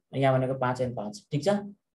 3 यहाँ भनेको 5 एन्ड 5 ठीक छ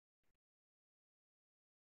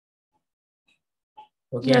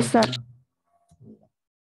ओके यस सर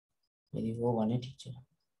यदि हो भने ठीक छ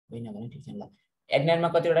होइन भने ठीक छैन ल एडेनाइनमा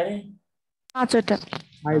कतिवटा रे 5 वटा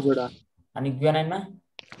 5 वटा अनि गुआनाइनमा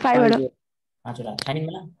 5 वटा 5 वटा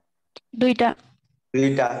थाइमिनमा 2टा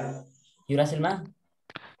युरासिलमा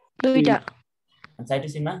 2टा अनि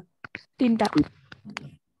साइटोसिनमा 3टा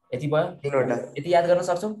यति भयो 3 वटा यति याद गर्न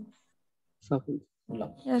सक्छौ सक्छु ल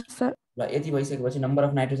यस सर ल यति भइसकेपछि नम्बर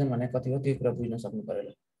अफ नाइट्रोजन भनेको कति हो त्यो कुरा बुझ्न सक्नु पर्यो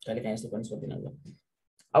ल कहिले काहीँ यस्तो पनि सोध्दिन ल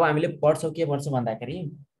अब हामीले पढ्छौँ के पढ्छ भन्दाखेरि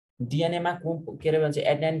डिएनएमा के अरे भन्छ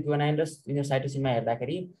एडेनाइन गुआनाइन र साइटोसिनमा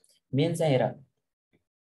हेर्दाखेरि मेन चाहिँ हेर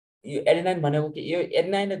यो एडेनाइन भनेको के यो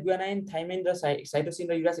एडेनाइन र गुआनाइन थाइमिन र साइटोसिन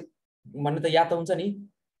र युरासिल भन्ने त याद त हुन्छ नि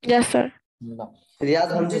यस सर ल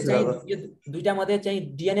याद हुन्छ सर अब यो 2टा मध्ये चाहिँ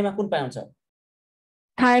डिएनएमा कुन पाउँछ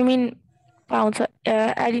थाइमिन पाउँछ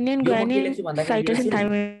एडेनिन यो म के गुआनिन लेख्छु भन्दाखेरि साइटोसिन युरासिल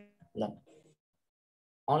थाइमिन ल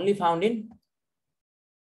only found in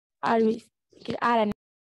R B RNA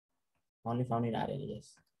only found in RNA yes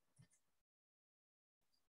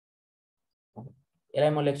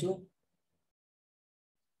यसलाई म लेख्छु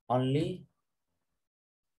only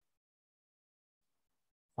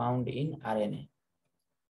found in RNA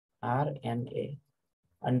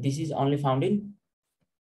and this is only found in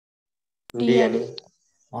DNA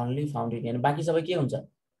only found in DNA बाकी सबै के हुन्छ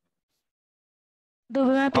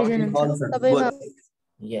दुवैमा प्रेजेन्ट हुन्छ सबैमा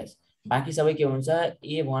यस बाकी सबै के हुन्छ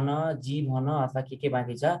ए भन जी भन अथवा के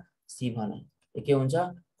बाँकी छ सी भन के हुन्छ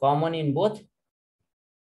common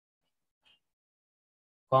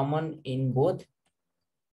in both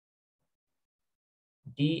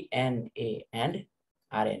DNA and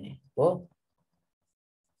RNA हो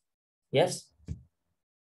यस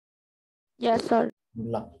यस सर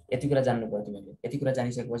ल यति कुरा जान्नु पर्यो तिमीले यति कुरा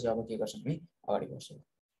जानिसकेपछि अब के गर्छौ हामी अगाडि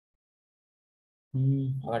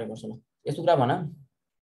बढ्छौ ल यस्तो कुरा भन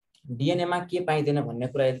डिएनए मा के पाइदैन भन्ने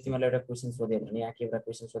कुरा यदि तिमीले एउटा क्वेशन सोध्यो भने या के एउटा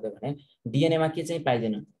क्वेशन सोध्यो भने डिएनए मा के चाहिँ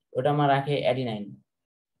पाइदैन एउटामा राखे एडेनाइन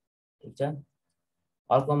ठीक छ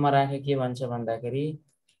अर्कोमा राखे के भन्छ भन्दाखेरि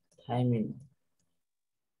थाइमिन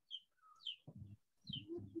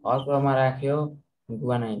अर्कोमा राख्यो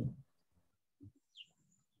गुआनाइन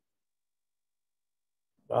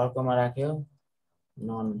अर्कोमा राख्यो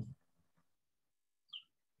नन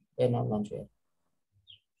भन्छ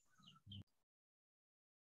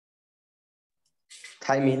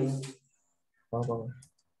थाइमिन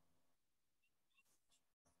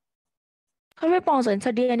सबै पाउँछ नि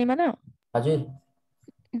सर डिएनए मा न हजुर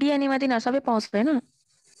डिएनए मा तिनीहरु सबै पाउँछ हैन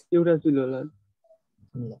एउटा चिल होला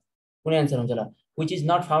कुन आन्सर हुन्छ ल which is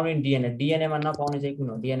not found in DNA DNA मा नपाउने चाहिँ कुन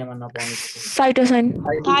हो DNA मा नपाउने साइटोसिन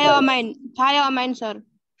थायोअमाइन सर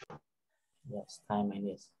यस थायोअमाइन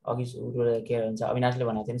यस अघि सुरुले के भन्छ अविनाशले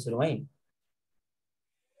भनेको थियो नि सुरुमै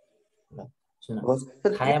ल सुन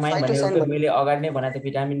थायोअमाइन भनेको मैले अगाडि नै भनेको थिएँ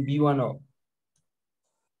भिटामिन B1 हो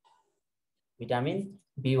भिटामिन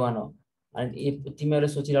B1 हो अनि तिमीहरुले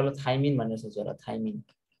सोचिरहनु थाइमिन भनेर सोचिरहनु थाइमिन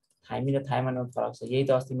र थाइमाइनमा फरक छ यही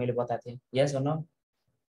त अस्ति मैले बताएको थिएँ यस हो न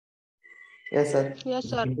यस सर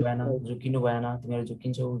झुकिनु भएन तिमीहरु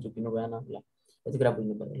झुकिन्छौ झुकिनु भएन ल यति कुरा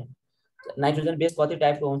बुझ्नु पर्यो ल नाइट्रोजन बेस कति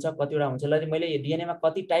टाइपको हुन्छ, कतिवटा हुन्छ। ल मैले DNA मा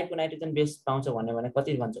कति टाइपको नाइट्रोजन बेस पाउँछ भने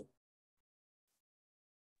कति भन्छु?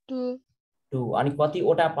 2 अनि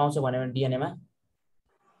कतिवटा पाउँछ भने DNA मा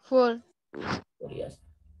 4 यस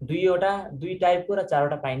 2 टाइपको र 4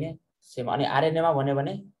 वटा पाइने सेम। अनि RNA मा भन्यो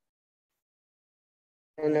भने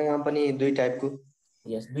RNA मा पनि 2 टाइपको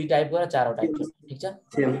यस 2 टाइपको र 4 वटा टाइपको ठीक छ।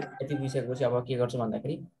 सेम। यति बुझिसकेपछि अब के गर्छु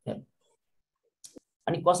भन्दाखेरि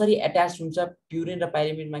अनि कसरी एट्याच हुन्छ प्युरिन र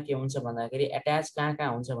पाइरिमिडमा के हुन्छ भन्दाखेरि एट्याच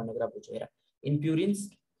कहाँ हुन्छ भन्ने कुरा बुझ्यो। हेर इन प्युरिन्स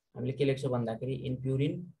हामीले के लेख्छौँ भन्दाखेरि इन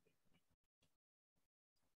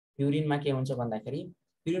प्युरिनमा के हुन्छ भन्दाखेरि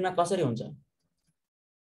प्युरिनमा कसरी हुन्छ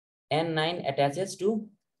N9 attaches to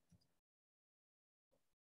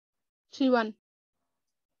C1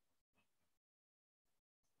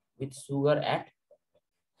 with sugar at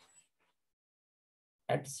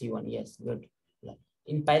C1 yes good।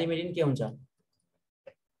 In पाइरिमिडिन के हुन्छ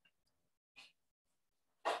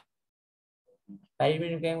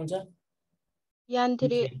पाइरिमिडिन के हुन्छ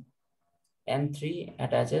N3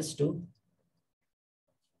 attaches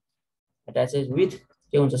with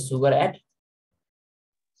के हुन्छ sugar at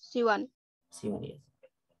C1 yes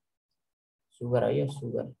sugar है यो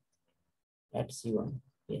sugar at C1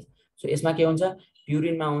 yes। So यसमा के हुन्छ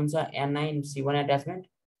प्युरिनमा हुन्छ N9 C1 attachment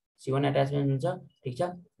हुन्छ ठीक छ।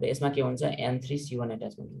 र यसमा के हुन्छ N3 C1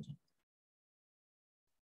 attachment हुन्छ।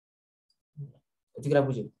 यति कुरा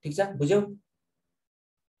बुझ्यौ ठीक छ बुझ्यौ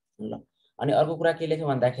ल। अनि अर्को कुरा के लेख्यो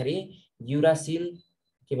भन्दाखेरि युरासिल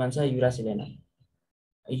के भन्छ युरासिल हैन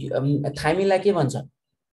थाइमिनलाई के भन्छ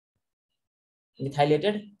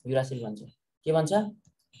मिथाइलेटेड युरासिल भन्छ। के भन्छ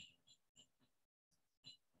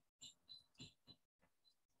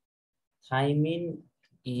थाइमिन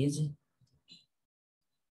इज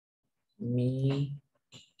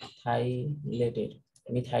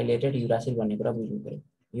मिथाइलेटेड युरासिल भन्ने कुरा बुझ्नु पर्यो।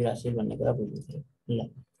 युरासिल भन्ने कुरा बुझ्नु पर्यो ल।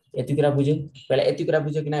 यति कुरा बुझ्यौ पहिला यति कुरा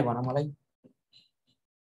बुझ्यौ कि नै भन मलाई।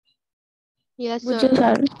 यस बुझ्यो सर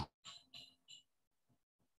सर।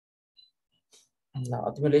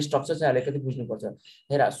 ल तिमीले स्ट्रक्चर चाहिँ अलिकति बुझ्नुपर्छ।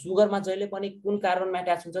 हेर सुगरमा जहिले पनि कुन कार्बनमा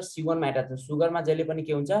एट्याच हुन्छ C1 मा एट्याच हुन्छ। सुगरमा जहिले पनि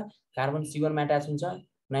के हुन्छ कार्बन C1 मा एट्याच हुन्छ।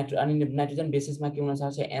 अनि नाइट्रोजन बेसिसमा के हुन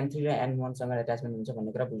सक्छ N3 र N1 सँग एट्याचमेन्ट हुन्छ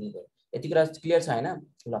भन्ने कुरा बुझ्नु पर्यो। यति कुरा क्लियर छ हैन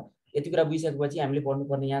ल। यति कुरा बुझिसकेपछि हामीले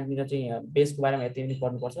पढ्नुपर्ने यहाँनिर चाहिँ बेसको बारेमा यति पनि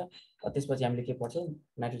पढ्नुपर्छ। त्यसपछि हामीले के पढ्छौँ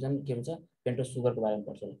नाइट्रोजन के हुन्छ पेन्टोज सुगरको बारेमा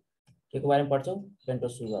पढ्छौँ। के को बारेमा पढ्छौँ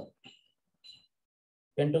पेन्टोज सुगर।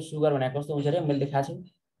 पेन्टोज सुगर भनेको कस्तो हुन्छ रे मैले देखाएको छु।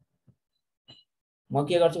 म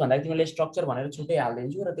के गर्छु भन्दाखेरि तिमीले स्ट्रक्चर भनेर छुट्टै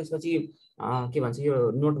हाल्दिन्छु र त्यसपछि के भन्छ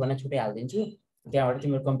यो नोट भनेर छुट्टै हाल्दिन्छु। त्यहाँबाट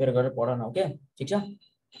तिमीले कम्पेयर गरेर पढ न ओके ठीक छ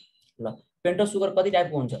ल। पेन्टोज सुगर कति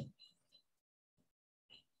टाइपको हुन्छ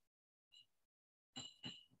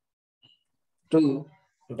 2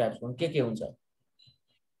 टाइप्सको के हुन्छ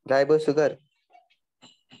राइबोज सुगर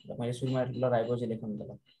मैले सुरुमा ल राइबोज लेख्नु त ल।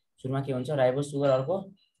 सुरुमा के हुन्छ राइबोज सुगर अर्को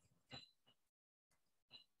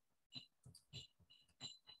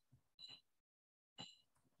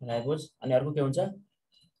राइबोज अनि अर्को के हुन्छ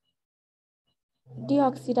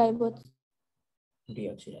डिअक्सिराइबोज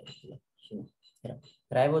ल सुन हेर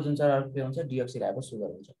राइबोज हुन्छ र अर्को के हुन्छ डिअक्सिराइबोज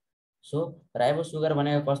सुगर हुन्छ। सो राइबोज सुगर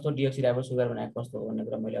भनेको कस्तो डिअक्सिराइबोज सुगर भनेको कस्तो हो भन्ने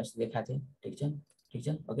कुरा मैले अस्ति देखाएको थिएँ ठीक छ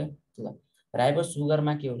ओके ल। राइबोज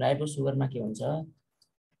सुगरमा के हो राइबोज सुगरमा के हुन्छ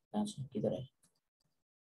कहाँ छ किधर है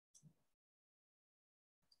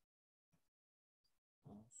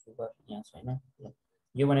सुगर यहाँ छ हैन ल।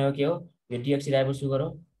 यो भनेको के हो यो डिअक्सिराइबोज सुगर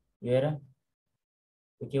हो। यो हेर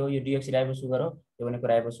यो के हो यो डिअक्सिराइबोज सुगर हो। यो भनेको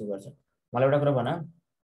राइबोज सुगर छ। मलाई एउटा कुरा भन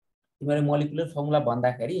तिमीले मोलिकुलर फर्मुला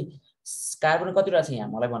भन्दाखेरि कार्बन कतिवटा छ यहाँ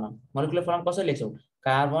मलाई भन। मोलिकुलर फर्मुला कसरी लेख्छौ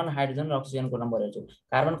कार्बन हाइड्रोजन र अक्सिजनको नम्बर हेर्छौ।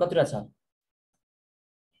 कार्बन कतिवटा छ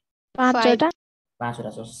 5 वटा 5 वटा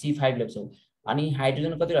छ C5 लेख्छौ। अनि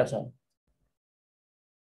हाइड्रोजन कतिवटा छ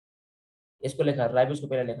यसको लेख राइबोजको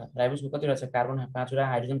पहिला लेख। राइबोजको कतिवटा छ कार्बन 5 वटा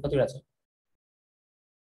हाइड्रोजन कतिवटा छ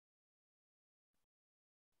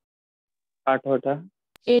 8 वटा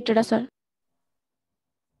 8 वटा सर।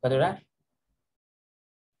 कतिवटा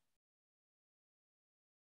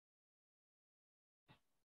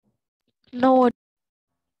 9 वटा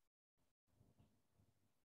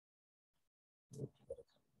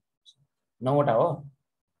 9 वटा हो।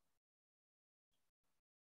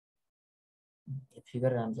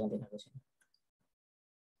 फिगर राम्रोसँग देखाएको छैन।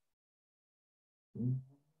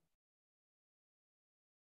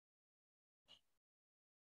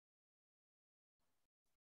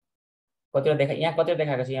 कतिवटा देखा यहाँ कतिवटा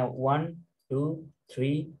देखाएको छ यहाँ 1 2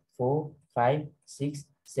 3 4 5 6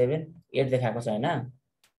 7 8 देखाएको छ हैन।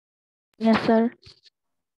 यस सर।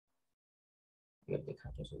 यो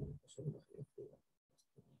देखाएको छ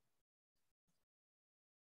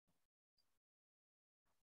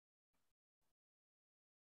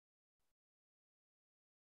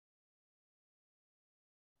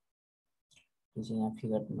यो चाहिँ यहाँ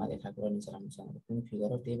फिगरमा देखाएको रहेछ राम्रोसँग कुन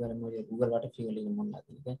फिगर हो त्यही भएर मैले गुगलबाट फिगर लिन मन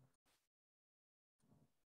लाग्दैन क्या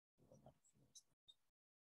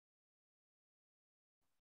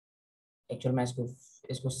एक्चुअलमा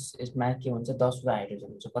यसमा के हुन्छ 10 वटा हाइड्रोजन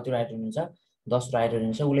हुन्छ कतिवटा हाइड्रोजन हुन्छ 10 वटा हाइड्रोजन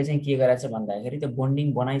हुन्छ उसले चाहिँ के गरेछ भन्दाखेरि त्यो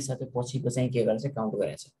बन्डिङ बनाइसकेपछिको चाहिँ के गरेछ काउन्ट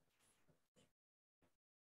गरेछ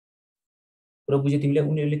पुरो बुझ्यो तिमीले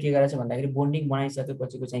उनीहरूले के गरेछ भन्दाखेरि बन्डिङ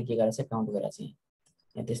बनाइसकेपछिको चाहिँ के गरेछ काउन्ट गरेछ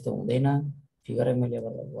यहाँ त्यस्तो हुँदैन फिगरै मैले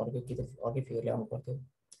अर्कै फिगर ल्याउनु पर्थ्यो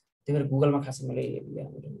त्यही भएर गुगलमा खासै मैले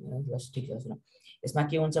ल्याउनु ठिक छ सुन यसमा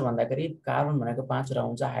के हुन्छ भन्दाखेरि कार्बन भनेको 5 वटा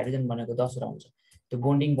हुन्छ हाइड्रोजन भनेको 10 वटा हुन्छ त्यो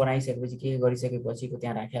बन्डिङ बनाइसकेपछि के गरिसकेपछिको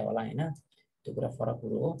त्यहाँ राख्या होला हैन त्यो कुरा फरक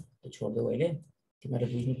कुरो हो त्यो छोड्देऊ अहिले तिमीले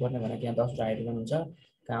बुझ्नु पर्ने भनेको यहाँ 10 वटा हाइड्रोजन हुन्छ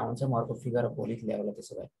कहाँ हुन्छ म अर्को फिगर भोलि ल्याउला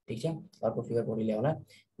त्यसो भए ठीक छ अर्को फिगर भोलि ल्याउला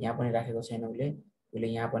यहाँ पनि राखेको छैन उसले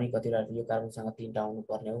यहाँ पनि कतिवटा यो कार्बनसँग 3 टा आउनु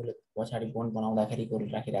पर्ने हो उसले पछाडी बोन्ड बनाउँदाखेरि गरि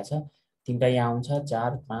राखिरहेछ 3 टा यहाँ आउँछ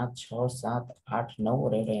 4 5 6 7 8 9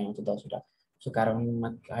 र एउटा यहाँ आउँछ 10 वटा सो कार्बनमा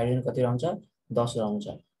हाइड्रोजन कति रहन्छ 10 वटा हुन्छ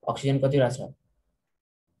अक्सिजन कति रहेछ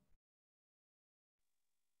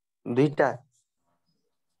 2 टा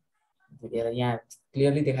यहाँ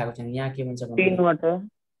क्लियरली देखाएको छैन यहाँ के हुन्छ 3 वटा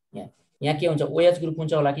यहाँ के हुन्छ OH ग्रुप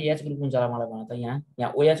हुन्छ होला कि H ग्रुप हुन्छ होला मलाई भन त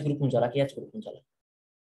यहाँ OH ग्रुप हुन्छ होला कि H ग्रुप हुन्छ होला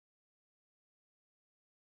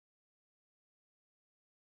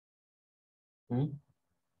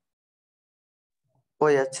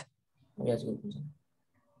OH OH ग्रुप हुन्छ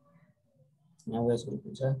यहाँ OH ग्रुप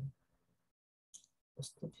हुन्छ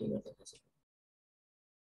कस्तो फिगर देखाएको छ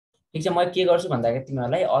ठीक छ म के गर्छु भन्दाखेरि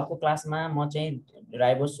तिमीहरुलाई अर्को क्लासमा म चाहिँ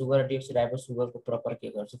राइबोस सुगर डिओक्सी राइबोस सुगरको प्रपर के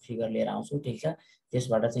गर्छु फिगर लिएर आउँछु ठीक छ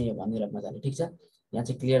त्यसबाट चाहिँ यो भनिरहेको मजाले ठीक छ यहाँ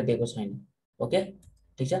चाहिँ क्लियर दिएको छैन ओके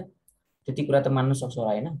ठीक छ त्यति कुरा त मान्न सक्छौ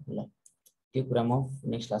होला हैन ल त्यो कुरा म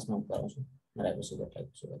नेक्स्ट क्लासमा गराउँछु राइबोस सुगरको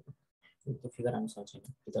त्यो फिगर आउँछ छैन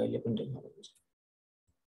त्यो त अहिले पनि देख्न सक्नुहुन्छ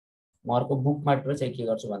म अर्को बुकबाट चाहिँ के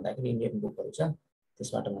गर्छु भन्दाखेरि इन्डियन बुकहरु छ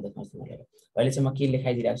त्यसबाट म देखाउँछु मलाई अहिले चाहिँ म के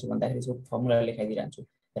लेखाइदिरहेको छु भन्दाखेरि यसको फर्मुला लेखाइदिरहन्छु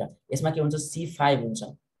र यसमा के हुन्छ C5 हुन्छ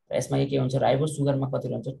र यसमा के हुन्छ राइबोस सुगरमा कति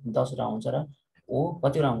रहन्छ 10 वटा हुन्छ र O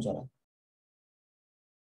कति वटा हुन्छ र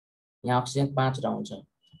यहाँ अक्सिजन 5 वटा हुन्छ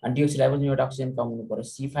अनि डिओक्सी राइबोस एउटा अक्सिजन कम हुनु पर्यो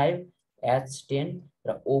C5 H10 र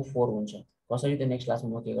O4 हुन्छ कसरी त नेक्स्ट क्लासमा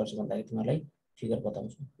म के गर्छु भन्दाखेरि तिमीलाई फिगर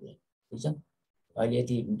बताउँछु ठीक छ अहिले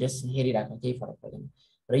यति जस्ट हेरिराख केही फरक पर्दैन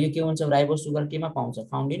र यो के हुन्छ राइबोस सुगर केमा पाउँछ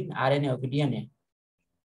फाउन्ड इन आरएनए हो कि DNA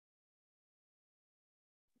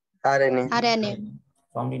RNA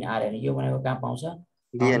found in RNA यो भनेको कहाँ पाउँछ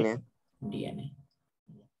DNA डीएनए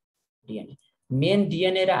मेन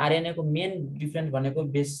डीएनए र आरएनए को मेन डिफरेन्स भनेको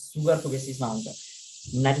बेस सुगरको बेसिसमा हुन्छ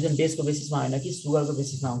नाइट्रोजन बेसको बेसिसमा हैन कि सुगरको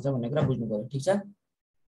बेसिसमा हुन्छ भन्ने कुरा बुझ्नु पर्यो ठीक छ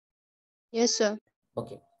यस सर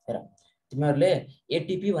ओके हेर तिमीहरुले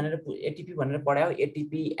एटीपी भनेर पढायौ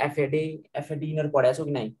एटीपी एफएडी यिनीहरु पढाएको छौ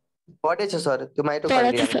कि नै पढेछ सर त्यो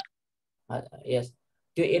माइटोकन्ड्रिया यस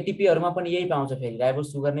त्यो एटीपी हरुमा पनि यही पाउँछ फेरि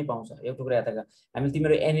राइबोस सुगर नै पाउँछ एउटा कुरा याद राख हामी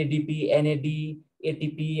तिम्रो एनएडीपी एनएडी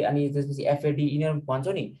एटीपी अनि त्यसपछि एफएडी यिनीहरु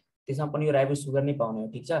भन्छौ नि त्यसमा पनि यो राइबोस सुगर नै पाउने हो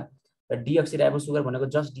ठीक छ र डीऑक्सी राइबोस सुगर भनेको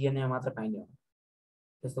जस्ट डीएनए मा मात्र पाइने हो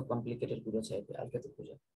त्यस्तो कम्प्लिकेटेड कुरा छ अलिकति बुझ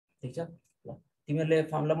ठीक छ ल तिमीहरुले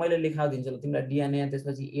फर्मुला मैले लेखाइदिन्छु ल तिमीलाई डीएनए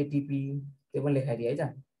त्यसपछि एटीपी त्यो पनि लेखाइदिए है त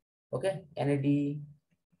ओके एनएडी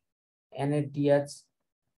एनएडीएच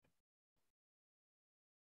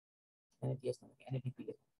एनएडीपी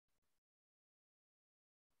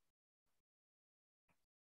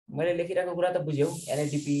मैले लेखिरहेको कुरा त बुझ्यौ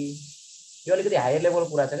एनएडीपी यो अलिकति हायर लेभल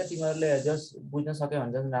कुरा छ के तिमीहरुले जस्ट बुझ्न सक्यो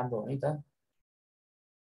भने चाहिँ राम्रो हो नि त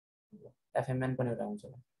एफएमएन पनि एउटा हुन्छ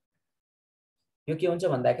यो के हुन्छ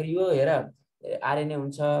भन्दाखेरि यो हेर आरएनए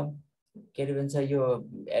हुन्छ के भन्छ यो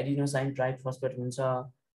एडिनोसाइन ट्राइफस्फेट हुन्छ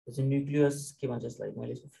त्यसपछि न्यूक्लियस के भन्छ यसलाई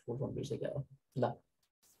मैले फुल फर्म बिर्सेँ हो ल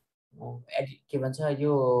के भन्छ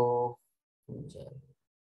यो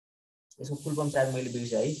यसको फुल फर्म सायद मैले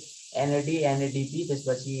बिर्सेँ है एनएडी एनएडीपी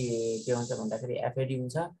त्यसपछि के भन्छ भन्दाखेरि एफएडी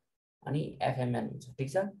हुन्छ अनि एफएमएन हुन्छ ठीक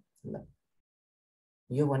छ ल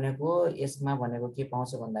यो भनेको यसमा भनेको के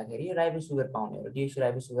पाउँछ भन्दाखेरि राइबोस सुगर पाउने हो डिओक्सी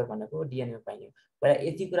राइबोस सुगर भनेको डीएनए मा पाइने हो पहिला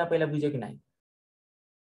यति कुरा पहिला बुझ्यो कि नै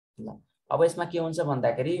ल अब यसमा के हुन्छ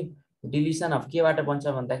भन्दाखेरि डिलिसन अफ केबाट बन्छ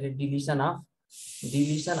भन्दाखेरि डिलिसन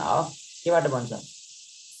अफ केबाट बन्छ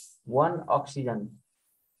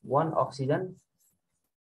 1 अक्सिजन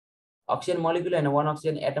मोलिक्युल हैन 1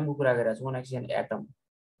 अक्सिजन एटमको कुरा गरिरहेको छु 1 अक्सिजन एटम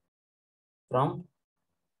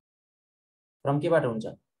फ्रम केबाट हुन्छ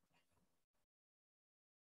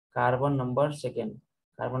carbon number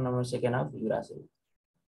second of युरासिल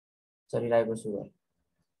sorry ribose sugar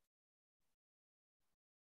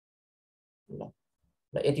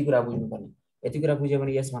ल यति कुरा बुझ्नु पर्ने यति कुरा बुझ्यो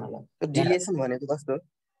भने यस भन ल डिलेसन भनेको कस्तो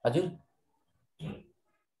हजुर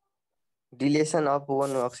डिलेसन अफ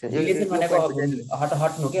वन अक्सिजन डिलेसन यो भनेको point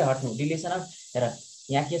हट्नु के हट्नु डिलेसन अफ हेर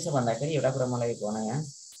यहाँ के छ भन्दाखेरि एउटा कुरा मलाई भन यहाँ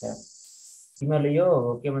हेर तिमीहरूले यो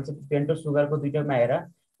के भन्छ पेन्टोज सुगरको दुईटामा हेर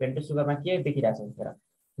पेन्टोज सुगरमा के देखिरहेको छ हेर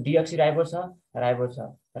डिअक्सिराइबोज छ राइबोज छ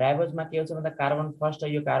राइबोजमा के हुन्छ भन्दा कार्बन फर्स्ट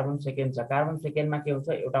यो कार्बन सेकेन्ड छ कार्बन सेकेन्डमा के हुन्छ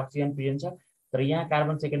एउटा अक्सिजन प्रेजेन्ट छ तर यहाँ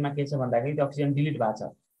कार्बन सेकेन्डमा के छ भन्दाखेरि त्यो अक्सिजन डिलिट भएको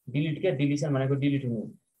छ डिलिट के डिलिसन भनेको डिलिट हुनु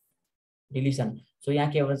डिलिसन सो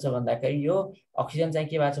यहाँ के भन्छ भन्दाखेरि यो अक्सिजन चाहिँ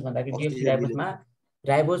के भएको छ भन्दाखेरि डिअक्सिराइबोजमा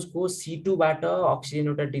राइबोजको C2 बाट अक्सिजन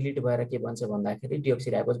एउटा डिलिट भएर के भन्छ भन्दाखेरि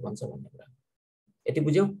डिअक्सिराइबोज भन्छ भन्ने कुरा यति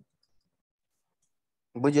बुझ्यौ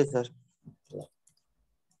बुझ्यो सर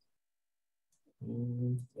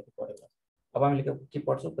अब हामीले के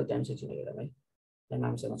पढ्छौँ त टाइम सेक्सन हेरौँ है टाइम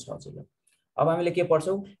हामीसँग छ चाहिँ अब हामीले के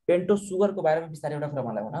पढ्छौँ पेन्टोज सुगरको बारेमा बिस्तारै एउटा कुरा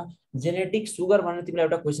मलाई भन जेनेटिक सुगर भनेर तिमीलाई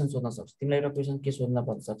एउटा क्वेशन सोध्न सक्छ तिमीलाई एउटा क्वेशन के सोध्न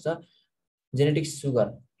पर्न सक्छ genetic sugar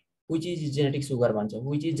which is genetic sugar भन्छ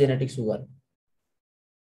which is genetic sugar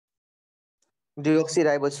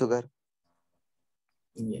डिअक्सिराइबोज sugar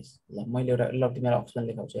यस ल मैले एउटा ल तिमीलाई अप्सन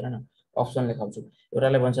लेखाउँछु हेर न अप्सन लेखाउँछु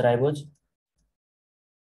एउटाले भन्छ राइबोज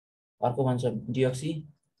अर्को भन्छ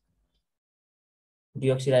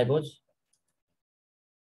डिअक्सिराइबोज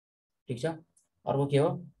ठीक छ अर्को के हो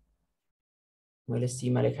मैले सी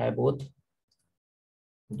मा लेखाए बोथ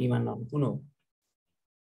डी मा न कुन हो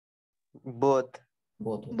बोथ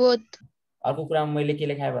बोथ हो बोथ अर्को कुरामा मैले के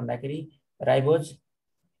लेखाए भन्दाखेरि राइबोज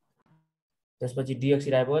त्यसपछि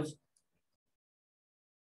डिअक्सिराइबोज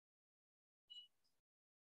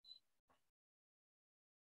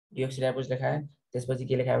डिअक्सिराइबोज लेखाए त्यसपछि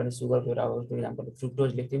के लेखायो भने सुगरको एउटा इक्जाम्पल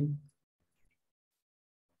फ्रुक्टोज लेख्थ्यौं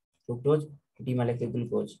फ्रुक्टोज डी मा लेख्थ्यौं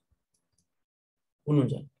ग्लुकोज कुन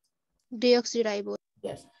हुन्छ डिअक्सिराइबोज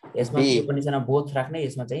यस यसमा के कन्डिसनमा बोथ राख्ने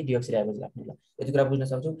यसमा चाहिँ डिअक्सिराइबोज राख्ने ल यति कुरा बुझ्न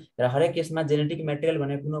सक्छौ र हरेक केसमा जेनेटिक मटेरियल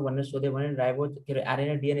भने कुन हो भनेर सोध्यो भने राइबोज के रे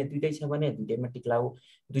आरएनए डीएनए दुईटै छ भने दुईटैमा टिक्लाउ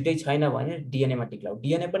दुईटै छैन भने डीएनए मा टिक्लाउ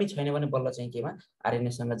डीएनए पनि छैन भने बल्ल चाहिँ केमा आरएनए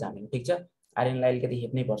सँग जाने ठीक छ आरएनए लाई अलिकति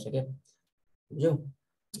हेप्नै पर्छ के बुझ्यौ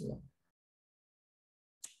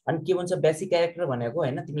अनि के भन्छ बेसिक क्यारेक्टर भनेको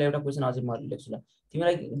हैन तिमीलाई एउटा क्वेशन अझै म लेख्छु ल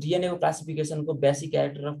तिमीलाई डीएनए को क्लासिफिकेसनको बेसिक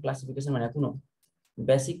क्यारेक्टर अफ क्लासिफिकेसन भनेको कुन हो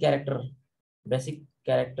basic character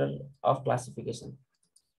of classification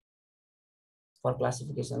for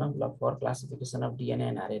classification of DNA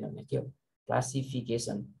and RNA भने के हो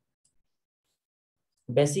classification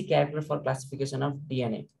basic character for classification of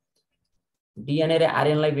DNA DNA र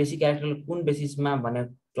आरएनए लाई बेसिक क्यारेक्टर कुन बेसिसमा भने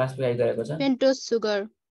क्लासिफाई गरेको छ पेन्टोज सुगर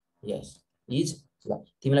यस इज ल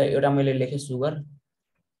तिमीलाई एउटा मैले लेखे सुगर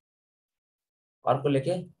अर्को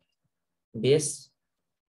लेखे बेस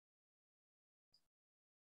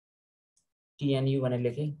टीएनयू भनेर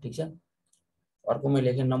लेखे ठीक छ अर्को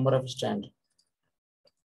मैले लेखे नम्बर अफ स्ट्रान्ड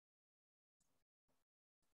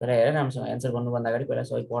तर हेर राम्रोसँग एन्सर भन्नु भन्दा अगाडि पहिला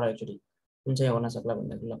सबै पढ एकचोटी कुन चाहिँ हुन सक्ला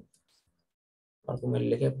भन्दाखेरि ल अर्को मैले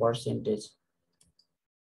लेखे पर्सेन्टेज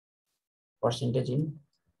इन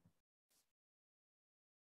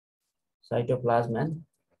साइटोप्लाज्म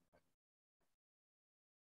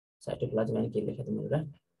एन्ड के लेखे त मैले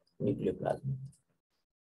न्यूक्लियोप्लाज्म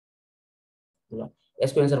ल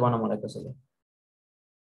यसको एन्सर भन मलाई कसैले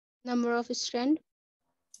नम्बर अफ स्ट्रान्ड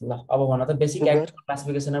ल अब भन त basic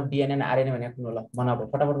classification of DNA and RNA भनेको कुन हो ल भन अब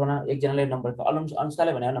फटाफट भन एकजनाले नम्बर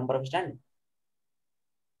अनुष्काले भने नम्बर अफ स्ट्रान्ड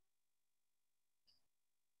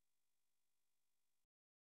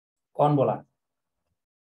कौन बोला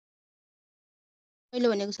मैले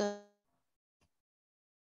भनेको सर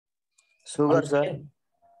सुगर सर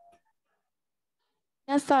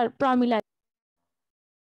यस सर प्रमिला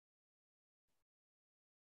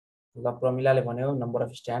ल प्रमिलाले भन्यो नम्बर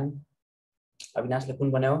अफ स्ट्रान्ड अविनाशले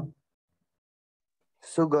कुन भन्यो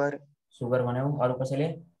सुगर भन्यो अरु कसैले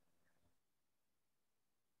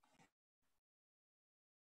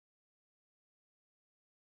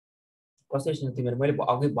कसै सुन तिमीहरु मैले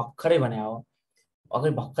अघि भर्खरै भने हो अघि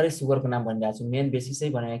भर्खरै सुगरको नाम भनिरहेको छु मेन बेसिसै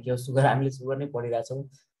भने के हो सुगर हामीले सुगर नै पढिरहेका छौं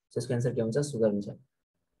त्यसको आन्सर के हुन्छ सुगर हुन्छ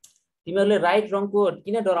तिमीहरुले राइट रङको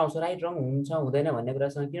किन डराउँछौ राइट रङ हुन्छ हुँदैन भन्ने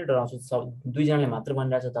कुरासँग किन डराउँछौ दुई जनाले मात्र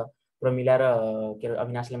भनिरहेछ त प्रमिला र के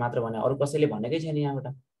अविनाशले मात्र भने अरु कसैले भनेकै छैन यहाँबाट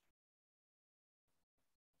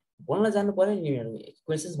बोल्न जानु पर्यो नि तिमीहरु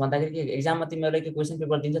क्वेशन्स भन्दाखेरि के एक्जाममा तिमीहरुले के क्वेशन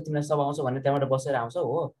पेपर दिन्छ तिमीलाई सब आउँछ भन्ने त्यहाँबाट बसेर आउँछ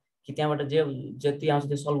हो कि त्यहाँबाट जे जति आउँछ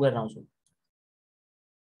त्यो सल्भ गरेर आउँछौ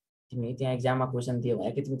तिमी त्यहाँ एक्जाममा क्वेशन दियो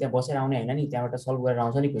भने कि तिमी त्यहाँ बसेर आउने हैन नि त्यहाँबाट सल्भ गरेर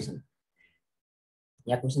आउँछ नि क्वेशन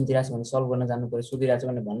यहाँ क्वेशन दिइराछ भने सल्भ गर्न जानु पर्यो सोधिराछ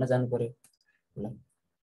भने भन्न जानु पर्यो ल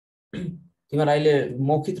तिमीहरु अहिले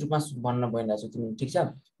मौखिक रूपमा भन्न भइराछ तिमी ठीक छ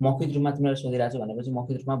मौखिक रूपमा तिमीहरु सोधिराछ भनेपछि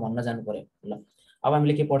मौखिक रूपमा भन्न जानु पर्यो ल अब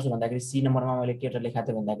हामीले के पढ्छौं भन्दाखेरि सी नम्बरमा मैले के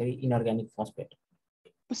लेखाथे भन्दाखेरि इनअर्ग्यानिक फस्फेट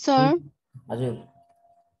सर हजुर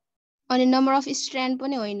अनि नम्बर अफ स्ट्रान्ड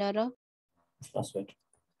पनि होइन र फस्फेट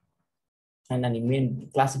छैन नि मेन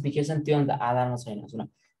क्लासिफिकेसन त्यो अन्त आधारमा छैन सुन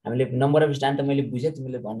हामीले नम्बर अफ स्ट्यान्ड त मैले बुझेँ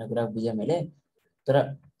तिमीले भन्ने कुरा बुझेँ मैले तर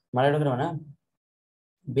मलाई एउटा कुरा भन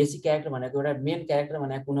बेसिक क्यारेक्टर भनेको एउटा मेन क्यारेक्टर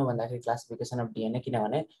भनेको कुन हो भन्दाखेरि क्लासिफिकेसन अफ डिएनए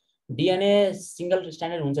किनभने डिएनए सिंगल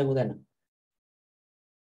स्ट्यान्डर्ड हुन्छ हुँदैन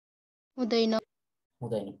हुँदैन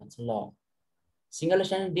हुँदैन भन्छ ल सिंगल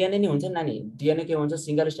स्ट्यान्डर्ड डिएनए नि हुन्छ नानी डिएनए के हुन्छ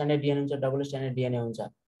सिंगल स्ट्यान्डर्ड डिएनए हुन्छ डबल स्ट्यान्डर्ड डिएनए हुन्छ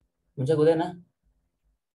हुँदैन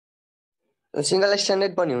सिंगल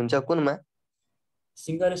स्ट्यान्डर्ड पनि हुन्छ कुनमा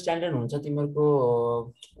सिंगल स्ट्यान्डर्ड हुन्छ तिमीहरूको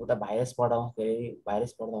उता भाइरस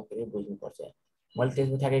पढ्दाखेरि बुझ्नुपर्छ मैले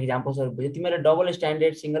त्यसको ठ्याक्कै इक्जाम्पल्सहरू बुझेँ तिमीहरूले डबल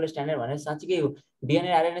स्ट्यान्डर्ड सिंगल स्ट्यान्डर्ड भने साँच्चीकै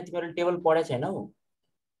डिएनए आरएनए तिमीहरूले टेबल पढेको छैनौ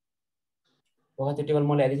त्यो टेबल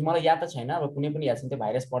म ल्याइदिन्छु मलाई याद त छैन अब कुनै पनि याद छैन त्यो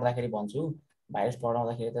भाइरस पढ्दाखेरि भन्छु भाइरस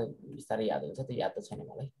पढाउँदाखेरि त बिस्तारै याद हुन्छ त्यो याद त छैन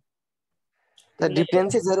मलाई त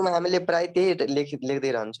डिफरेन्सेसहरुमा हामीले प्राय त्यही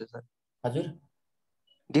लेख्दै रहन्छौँ सर हजुर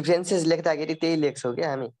डिफरेन्सेस लेख्दाखेरि त्यही लेख्छौँ के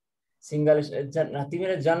हामी सिंगल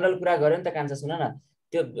तिमीले जनरल कुरा गर्यो नि त कान्छ सुन न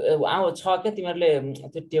त्यो छ के तिमीहरूले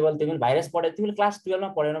त्यो टेबल तिमीले भाइरस पढे तिमीले क्लास 12 मा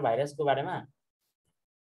पढेनौ भाइरसको बारेमा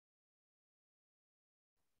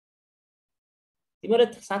तिमीले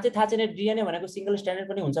साँच्चै थाहा छैन डिएनए भनेको सिंगल स्ट्यान्डर्ड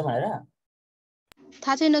पनि हुन्छ भनेर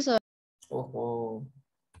थाहा छैन सर ओहो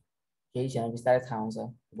केही छैन बिस्तारै थाहा हुन्छ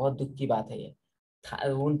बहुत दुःख की बात है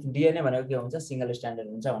डिएनए भनेको के हुन्छ सिंगल स्ट्यान्डर्ड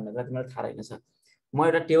हुन्छ भन्ने कुरा तिमीलाई थाहा रहेनछ म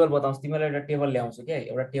एउटा टेबल बताउँछु तिमीलाई एउटा टेबल ल्याउँछु के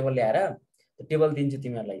एउटा टेबल ल्याएर त्यो टेबल दिन्छु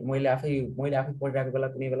तिमीहरूलाई मैले आफै पढिरहेको बेला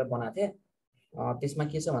कुनै बेला बनाएको थिएँ त्यसमा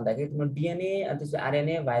के छ भन्दाखेरि तिम्रो डिएनए अनि त्यसको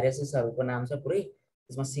आरएनए भाइरसेसहरूको नाम छ पुरै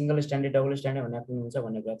त्यसमा सिंगल स्ट्यान्डर्ड डबल स्ट्यान्डर्ड भनेर कुन हुन्छ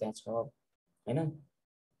भन्ने कुरा त्यहाँ छ हैन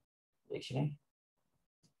एकछिन है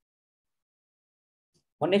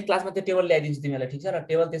म नेक्स्ट क्लासमा त्यो टेबल ल्याइदिन्छु तिमीलाई ठीक छ र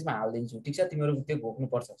टेबल त्यसमा हाल्दिन्छु ठीक छ तिमीहरू त्यो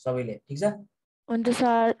घोक्नुपर्छ सबैले ठीक छ हुन्छ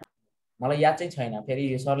सर मलाई याद चाहिँ छैन फेरि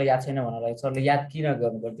सरले याद छैन भन्नलाई सरले याद किन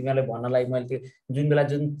गर्नुपर्छ तिमीलाई भन्नलाई मैले त्यो जुन बेला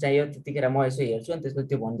जुन चाहियो त्यतिखेर म यसो हेर्छु अनि त्यसपछि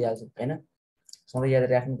त्यो भनिदिइहाल्छु हैन सधैँ याद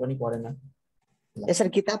राख्नु पनि परेन यसरी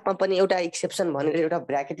किताबमा पनि एउटा एक्सेप्सन भनेर एउटा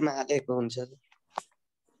ब्र्याकेटमा हालेको हुन्छ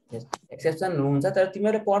एक्सेप्सन हुन्छ तर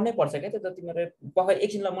तिमीहरूले पढ्नै पर्छ क्या त्यो त तिमीहरूले पक्कै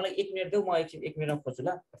एकछिन ल मलाई 1 मिनेट देऊ म एकछिन 1 मिनेटमा खोज्छु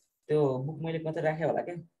ल त्यो बुक मैले कतै राखेँ होला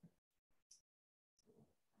के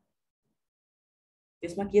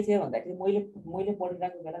त्यसमा के थियो भन्दाखेरि मैले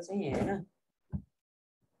पढिरहेको बेला चाहिँ हैन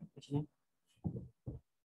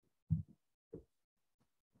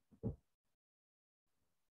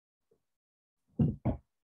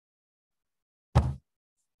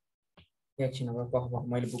एकछिन अब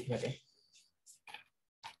मैले बुक हेरेँ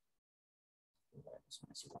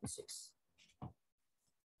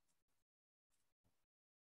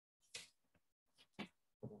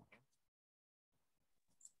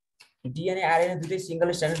डिएनए आरएनए दुईटै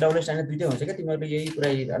सिंगल स्ट्यान्डर्ड डबल स्ट्यान्डर्ड दुईटै हुन्छ क्या तिमीहरूले यही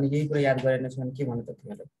कुरा याद गरेन छ भने के भन्नु त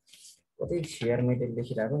तिमीहरूले कतै शेयर मैले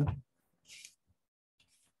लेखिरहेको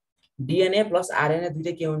डिएनए प्लस आरएनए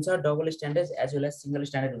दुईटै के हुन्छ double standard as well as single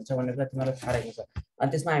standard हुन्छ भन्ने कुरा तिमीहरूलाई थाहा रहेको छ अनि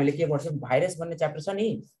त्यसमा हामीले के पढ्छौँ भाइरस भन्ने च्याप्टर छ नि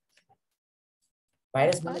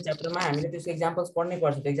भाइरस भन्ने च्याप्टरमा हामीले त्यसको एक्जाम्पल्स पढ्नै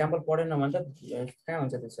पर्छ त्यो एक्जाम्पल पढेन भने त कहाँ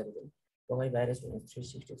हुन्छ त्यसरी तपाईँ भाइरस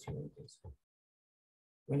 363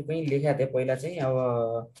 मैले कहीँ लेखेको थिएँ पहिला चाहिँ अब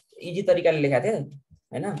इजी तरिकाले लेखेको थिएँ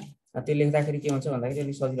हैन त्यो लेख्दाखेरि के हुन्छ भन्दाखेरि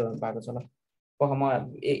अलिक सजिलो भएको छ ल पख म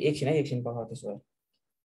एकछिन पख त्यसो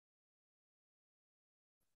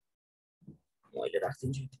मैले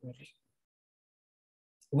राखिदिन्छु तिमीहरूले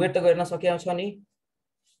वेट त गर्न सकिएको छ नि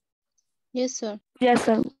यस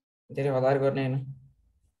सर धेरै हतार गर्ने हैन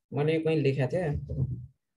मैले कहीँ लेखेको थिएँ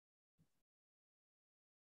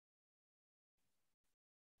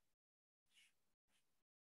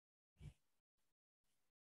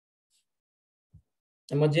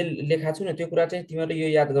म जे लेखाएको छु नि त्यो कुरा चाहिँ तिमीहरूले यो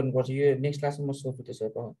याद गर्नुपर्छ यो नेक्स्ट क्लासमा म सोध्छु त्यसो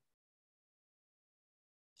भए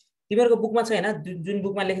तिमीहरूको बुकमा छ हैन जुन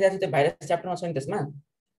बुकमा लेखिरहेको छ त्यो भाइरस च्याप्टरमा छ नि त्यसमा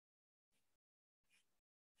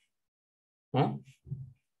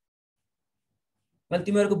मैले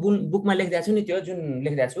तिमीहरूको बुकमा लेखिरहेको छु नि त्यो जुन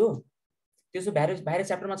लेखिरहेको छु त्यसो भाइरस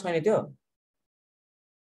च्याप्टरमा छैन त्यो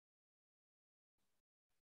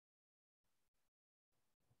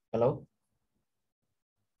हेलो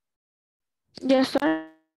यस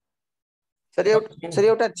सर सर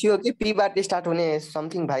एउटा थियो कि पी बाट स्टार्ट हुने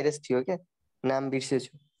समथिङ भाइरस थियो के नाम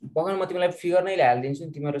बिर्सेछु पक्का म तिमीलाई फिगर नै ल्याइदिन्छु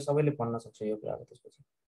नि तिमीहरू सबैले पढ्न सक्छ यो कुरा त्यसपछि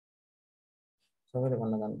सबैले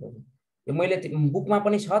भन्न जानुपर्छ यो मैले बुकमा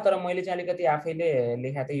पनि छ तर मैले चाहिँ अलिकति आफैले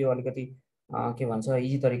लेखेको थिएँ यो अलिकति के भन्छ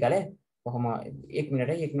इजी तरिकाले पक्का म 1 मिनेट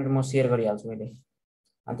है 1 मिनेट म सेयर गरिहाल्छु मैले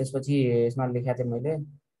अनि त्यसपछि यसमा लेखेको थिएँ मैले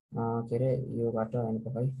के अरे योबाट अनि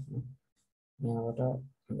पक्कै यहाँबाट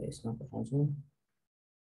यसमा पठाउँछु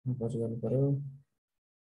पछि गर्नु पर्यो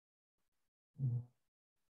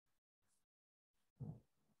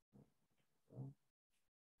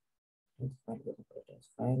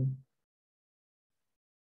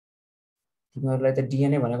तिमीहरूलाई त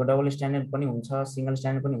डिएनए भनेको डबल स्ट्यान्डर्ड पनि हुन्छ सिंगल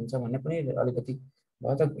स्ट्यान्डर्ड पनि हुन्छ भन्ने पनि अलिकति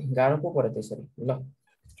भयो त गाह्रो पो पर्यो त्यसरी ल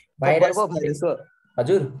भाइरस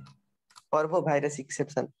हजुर पर्भो भाइरस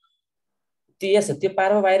एक्सेप्सन त्यो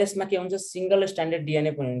पार्भो भाइरसमा के हुन्छ सिंगल स्ट्यान्डर्ड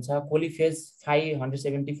डिएनए पनि हुन्छ कोलिफेज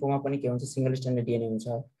 574 मा पनि के हुन्छ सिंगल स्ट्यान्डर्ड डिएनए हुन्छ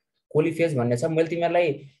कोलिफेज भन्ने छ मैले तिमीहरूलाई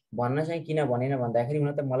भन्न चाहिँ किन भनेन भन्दाखेरि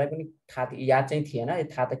हुन त मलाई पनि थाहा याद चाहिँ थिएन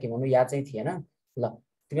थाहा त के भन्नु याद चाहिँ थिएन ल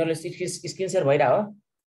तिमीहरूले स्क्रिन शेयर भइरा हो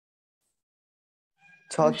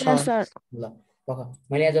ल पख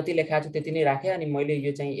मैले यहाँ जति लेखाएको छु त्यति नै राखे अनि मैले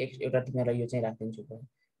यो चाहिँ एउटा तिमीहरूलाई यो चाहिँ राख्दिन्छु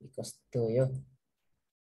कस्तो हो यो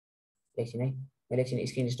एकछिन है मैले एकछिन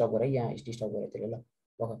स्क्रिन स्टप गरेँ यहाँ स्टप गरेँ त्यसले ल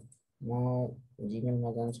पख म जीमेलमा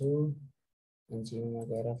जान्छु अनि जीमेलमा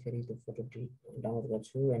गएर फेरि त्यो फोटो डाउनलोड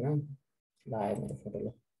गर्छु हैन ल आयो मेरो फोटो ल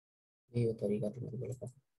यही हो तरिका तिमीहरुको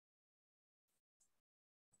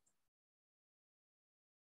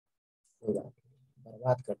ल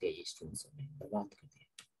बर्बाद कर दिया ये स्टूडेंट्स ने बर्बाद कर दिया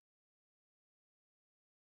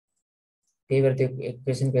त्यही भएर त्यो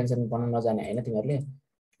क्वेशन पेन्सन बनाउन नजाने हैन तिमीहरुले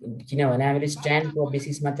किनभने हामीले स्ट्यान्डको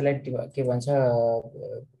बेसिसमा त्यसलाई के भन्छ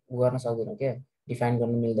उ गर्न सक्दैनौ के डिफाइन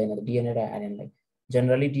गर्न मिल्दैन डीएनए र RNA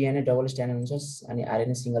generally DNA double standard हुन्छ अनि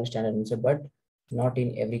आरएनए सिंगल स्ट्यान्डर्ड हुन्छ but not in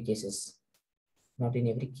every cases not in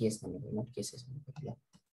every case भन्नु नट केसेस भन्नु ल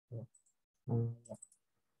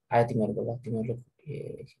आयो तिमीहरुको ल तिमीहरुले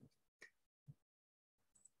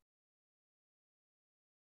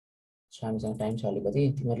हामीसँग टाइम छ अलिकति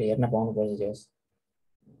तिमीहरुले हेर्न पाउनु पर्छ जस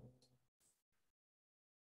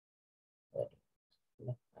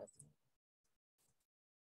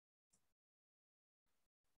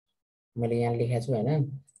मैले यहाँ लेखेको छु हैन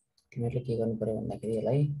तिमीहरुले के गर्नु पर्यो भन्दाखेरि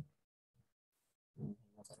यसलाई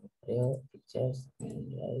गर्नु पर्यो पिक्चर्स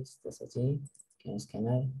एन्ड राइट्स त्यसपछि क्याम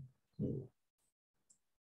स्क्यानर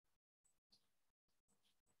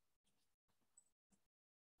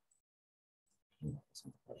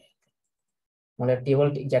मलाई टेबल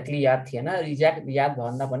एक्ज्याक्टली याद थिएन एक्ज्याक्ट याद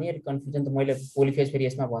भन्दा पनि अलिक कन्फ्युजन त मैले पोलिफेज फेरि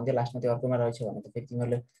यसमा भन्थे लास्टमा त्यो अर्कोमा रहेछ भने त फेरि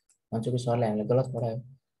तिमीहरुले भन्छौ कि सरले हामीले गलत पढायो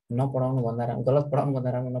नपढाउनु भन्दा राम्रो गलत पढाउनु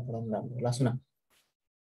भन्दा राम्रो नपढाउनु राम्रो ल सुन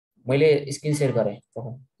मैले स्क्रिन शेयर गरे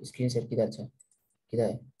स्क्रिन शेयर किदा छ किदा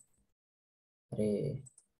अरे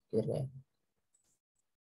किधर गयो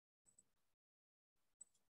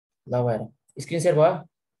ल भएर स्क्रिन शेयर भयो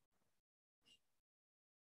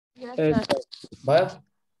भयो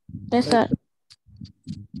यस सर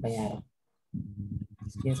यहाँ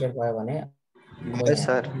स्क्रिन शेयर भयो भने यस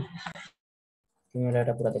सर तिमीलाई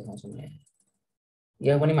एउटा कुरा देखाउँछु म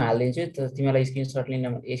यो पनि म हाल्दिन्छु तिमीलाई स्क्रिनशट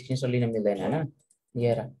लिन मिल्दैन हैन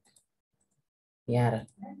यहाँ यहाँ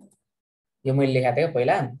यो मैले लेखाएको थिएँ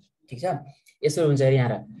पहिला ठीक छ यसो हुन्छ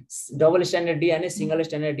यहाँ double standard DNA single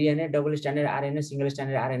standard DNA double standard RNA single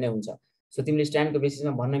standard RNA हुन्छ सो तिमीले स्ट्यान्डको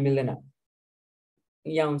बेसिसमा भन्न मिल्दैन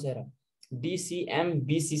यहाँ हुन्छ हेर DCM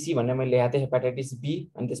BCC भन्ने मैले लेखेको थिएँ हेपाटाइटिस बी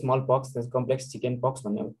अनि त्यो स्मल पक्स कम्प्लेक्स चिकन पक्स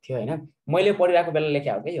भन्ने थियो हैन मैले पढिरहेको बेला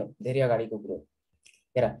लेखेको हो के यो धेरै अगाडिको कुरो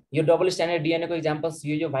हेर यो डबल स्ट्यान्डर्ड डिएनए को एक्जाम्पल्स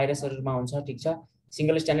यो भाइरसहरुमा हुन्छ ठीक छ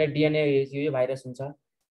सिंगल स्ट्यान्डर्ड डिएनए यो भाइरस हुन्छ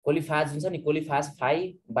कोलिफाज हुन्छ नि कोलिफाज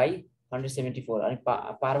 5/174 अनि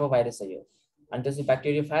पार्भो भाइरस छ यो अनि त्यसपछि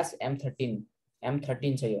ब्याक्टेरियोफाज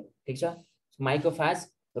M13 छ यो ठीक छ माइकोफाज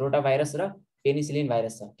रोटाभाइरस र पेनिसिलिन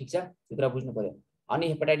भाइरस छ ठीक छ यो कुरा बुझ्नु पर्यो अनि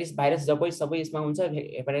हेपाटाइटिस भाइरस सबै यसमा हुन्छ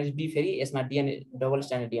हेपाटाइटिस बी फेरि यसमा डिएनए डबल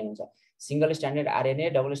स्ट्यान्डर्ड डिएनए हुन्छ single standard RNA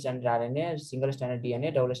double standard RNA single standard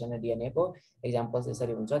DNA double standard DNA को एक्जाम्पल्स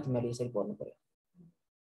यसरी हुन्छ तिमीले यसरी पढ्नु पर्यो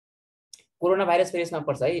कोरोना भाइरस फेरि यसमा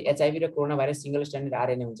पर्छ है एचआईभी र corona virus single standard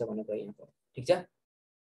RNA हुन्छ भनेको यहाँ पर्छ ठीक छ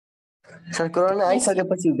सर कोरोना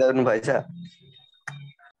आइसकेपछि गर्नु भएछ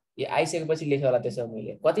यो आइसकेपछि लेख्यो होला त्यसो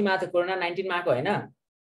मैले कतिमा आयो कोरोना 19 मा आको हैन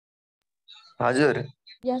हजुर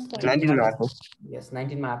यस सर 19 मा आको यस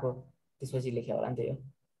 19 मा आको त्यसपछि लेख्यो होला नि त यो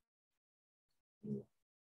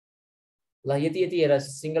ल यति हेर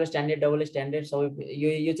सिंगल स्ट्यान्डर्ड डबल स्ट्यान्डर्ड सबै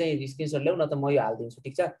यो चाहिँ स्क्रिनशट ल्याउ न त म यो हाल्दिन्छु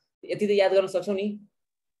ठीक छ यति त याद गर्न सक्छौ नि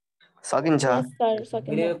सकिन्छ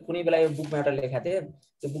मैले कुनै बेला यो बुकमा एउटा लेखेको थिएँ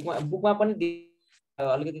त्यो बुकमा पनि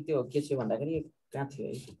अलिकति त्यो के छ भन्दाखेरि कहाँ थियो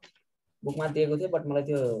है बुकमा दिएको थियो बट मलाई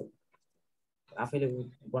त्यो आफैले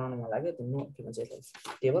बनाउन मन लाग्यो त्यो के भन्छ यसलाई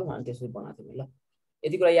टेबल अनि त्यसरी बनाएको थिएँ ल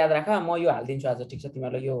यति कुरा याद राख म यो हाल्दिन्छु आज ठीक छ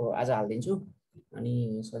तिमीहरुलाई यो आज हाल्दिन्छु अनि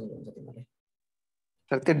सजिलो हुन्छ तिमीहरुलाई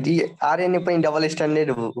त्यो आरएनए पनि डबल स्ट्यान्डर्ड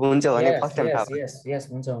हुन्छ भने फर्स्ट टाइम थाहा यस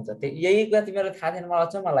हुन्छ यही कुरा तिमीहरुलाई थाहा थिएन मलाई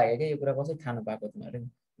अचम्म लाग्यो के यो कुरा कसरी थाहा नपाएको तिमीहरुले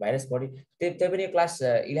भाइरस पढि त्यही पनि क्लास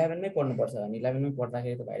 11 मै पढ्नु पर्छ अनि 11 मै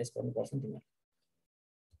पढ्दाखेरि त भाइरस पढ्नु पर्छ नि तिमीहरु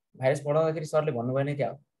भाइरस पढाउँदाखेरि सरले भन्नु भएन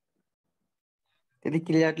क्या त्यति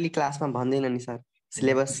क्लियरली क्लासमा भन्दैन नि सर,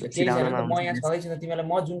 सिलेबस त्यही छैन सिलाउनमा नि त, म यहाँ हुन्छ। छँदैछु तिमीहरूलाई म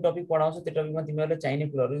जुन टपिक पढाउँछु त्यो टपिकमा तिमीहरूले चाहिने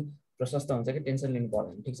कुराहरू प्रशस्त हुन्छ कि टेन्सन लिनु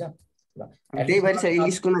पर्दैन, ठिक छ ल। त्यही भएर सर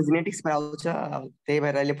स्कुलमा जेनेटिक्स पढाउँछ, त्यही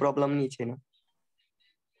भएर अहिले प्रब्लम नि छैन।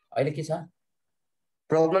 अहिले के छ?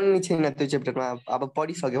 प्रब्लम नि छैन त्यो च्याप्टरमा, अब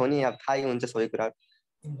पढिसक्यो भने अब थाहै हुन्छ सबै कुरा।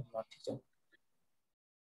 ठिक छ।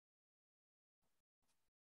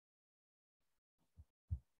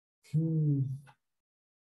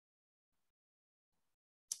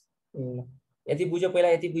 यति बुझ्यो पहिला,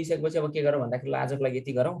 यति बुझिसकेपछि अब के गरौँ भन्दाखेरि आजको लागि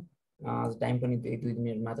यति गरौँ, टाइम पनि 1-2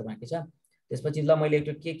 मिनट मात्र बाँकी छ। त्यसपछि ल मैले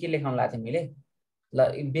के लेखाउन लाएको थिएँ मैले,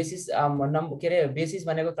 ल बेसिस के अरे बेसिस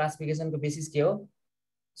भनेको क्लासिफिकेसनको बेसिस के हो?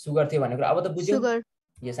 सुगर थियो भनेको अब त बुझ्यौ।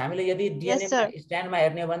 यस, हामीले यदि डिएनएमा स्ट्यान्डमा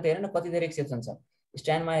हेर्ने हो भने त हेर न कति धेरै एक्सेप्सन छ।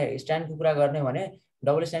 स्ट्यान्डको कुरा गर्ने हो भने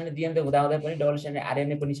डबल स्ट्यान्डर्ड डिएनए हुँदा पनि डबल स्ट्यान्डर्ड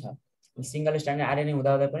आरएनए पनि छ, सिंगल स्ट्यान्डर्ड आरएनए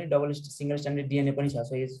हुँदा पनि सिंगल स्ट्यान्डर्ड डिएनए पनि छ।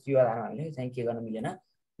 सो यो आधारमा हामीले चाहिँ के गर्न मिलेन,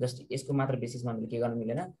 जस्ट यसको मात्र बेसिसमा हामीले के गर्न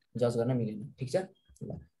मिलेन, जज गर्न मिलेन, ठिक छ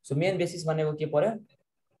ल। सो मेन बेसिस भनेको के पर्यो?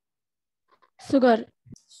 Sugar.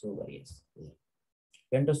 Yes,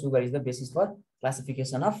 पेन्टो sugar is the basis for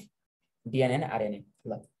classification of DNA and RNA.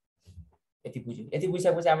 ल यति बुझ्यौ। यति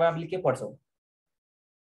बुझिसकेपछि अब हामीले के पढ्छौँ?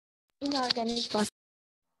 Inorganic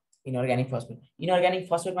phosphate. इनअर्ग्यानिक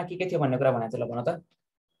फस्फेटमा के थियो भन्ने कुरा भनेको छ ल, भन त।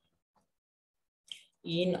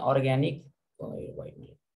 इनअर्ग्यानिक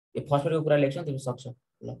यो फस्फेटको कुरा लेख्छौ तिमी सक्छौ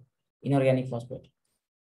ल। Inorganic phosphate,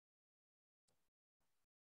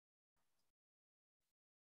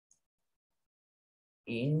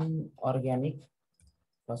 inorganic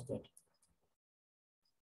phosphate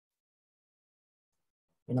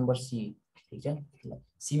number C, ठिक छ ल।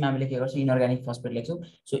 सीमा हामीले के गर्छौँ? इनअर्ग्यानिक फस्फेट लेख्छौँ।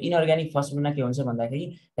 सो इनअर्ग्यानिक फस्फेटमा के हुन्छ भन्दाखेरि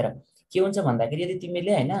हेर के हुन्छ भन्दाखेरि यदि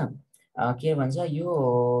तिमीले हैन के भन्छ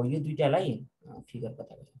यो दुईटालाई फिगर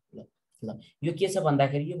कता ल ल यो के छ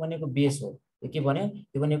भन्दाखेरि यो भनेको बेस हो। यो के भन्यो?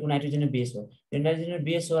 यो भनेको नाइट्रोजन बेस हो। यो नाइट्रोजन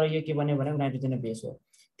बेस हो र यो के भन्यो भनेको नाइट्रोजन बेस हो।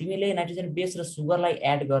 तिमीले नाइट्रोजन बेस र सुगरलाई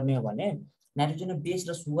एड गर्ने हो भने नाइट्रोजन बेस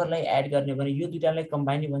र सुगरलाई एड गर्ने हो भने यो दुईटालाई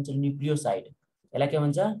कम्बाइन भन्छ न्यूक्लियोसाइड। यसलाई के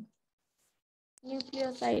भन्छ?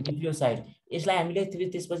 न्यूक्लियोसाइड। यसलाई हामीले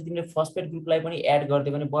त्यसपछि तिमीले फस्फेट ग्रुपलाई पनि एड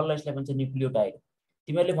गर्दियो भने बल्ल यसलाई भन्छ न्यूक्लियोटाइड।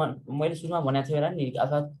 तिमीहरूले मैले सुरुमा भनेको थियो होला नि,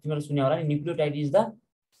 अथवा तिमीहरूले सुन्यो होला नि, न्यूक्लियोटाइड इज द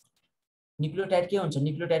न्यूक्लियोटाइड के हुन्छ?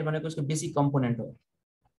 न्यूक्लियोटाइड भनेको यसको बेसिक कम्पोनेन्ट हो,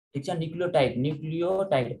 ठिक छ।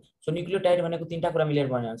 न्यूक्लियोटाइड। सो न्यूक्लियोटाइड भनेको तीनटा कुरा मिलेर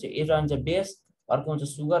बनेको हुन्छ। एउटा हुन्छ बेस, अर्को हुन्छ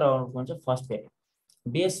सुगर, अर्को हुन्छ फस्फेट।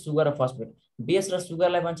 बेस, सुगर र फस्फेट। बेस र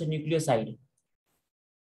सुगरलाई भन्छ न्यूक्लियोसाइड।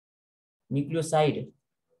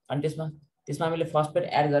 अनि त्यसमा हामीले फस्फेट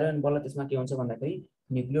एड गर्यो भने बल्ल त्यसमा के हुन्छ भन्दाखेरि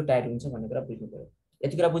न्यूक्लियोटाइड हुन्छ भन्ने कुरा बुझ्नु पर्यो।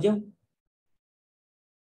 यति कुरा बुझ्यौ?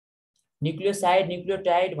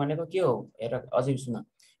 न्यूक्लियोटाइड भनेको के हो? हेर अझै सुन।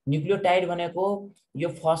 न्यूक्लियोटाइड भनेको यो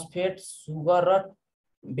फस्फेट, सुगर र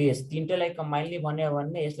बेस तीनटैलाई कम्बाइनली भन्यो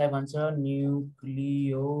भने यसलाई भन्छ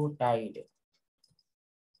न्यूक्लियोटाइड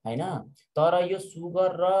हैन। तर यो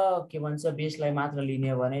सुगर र के भन्छ बेसलाई मात्र लिने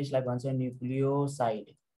हो भने यसलाई भन्छ न्यूक्लियोसाइड,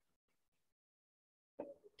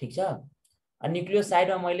 ठिक छ। अनि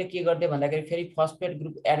न्यूक्लियोसाइडमा मैले के गर्दै भन्दाखेरि फेरि फस्फेट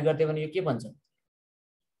ग्रुप एड गर्दै भने यो के भन्छ?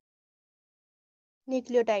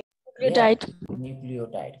 न्यूक्लियोटाइड।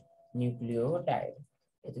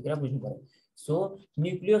 यति कुरा बुझ्नु पर्यो। सो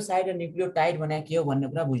न्यूक्लियोसाइड र न्यूक्लियोटाइड भनेको के हो भन्ने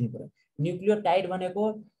कुरा बुझ्नु पर्यो। न्यूक्लियोटाइड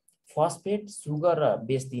भनेको फस्फेट, सुगर र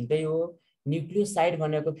बेस तीनटै हो। न्यूक्लियोसाइड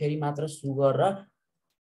भनेको फेरि मात्र सुगर र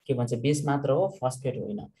के भन्छ बेस मात्र हो, फस्फेट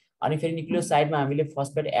होइन। अनि फेरि न्यूक्लियोसाइडमा हामीले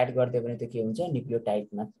फस्फेट एड गर्दियो भने त्यो के हुन्छ?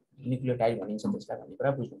 न्यूक्लियोटाइड भनिन्छ त्यसलाई भन्ने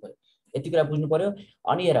कुरा बुझ्नु पर्यो। यति कुरा बुझ्नु पर्यो।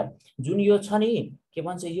 अनि हेर जुन यो छ नि के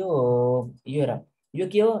भन्छ यो हेर यो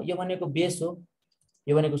के हो? यो भनेको बेस हो,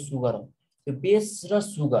 यो भनेको सुगर हो। यो बेस र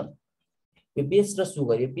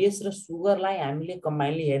सुगरलाई हामीले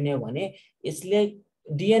कम्बाइनली हेर्ने हो भने यसले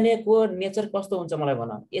डिएनए को नेचर कस्तो हुन्छ मलाई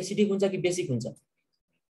भन? एसिडिक हुन्छ कि बेसिक हुन्छ?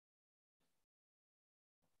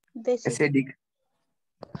 एसिडिक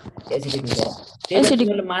हुन्छ। त्यही भएर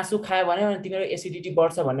तिमीहरूले मासु खायो भने तिमीहरू एसिडिटी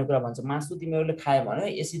बढ्छ भन्ने कुरा भन्छ। मासु तिमीहरूले खायो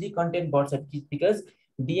भने एसिडिक कन्टेन्ट बढ्छ, बिकज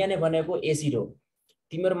डिएनए भनेको एसिड हो।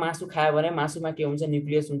 तिमीहरू मासु खायो भने मासुमा के हुन्छ?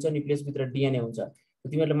 न्यूक्लियस हुन्छ, न्यूक्लियसभित्र डिएनए हुन्छ।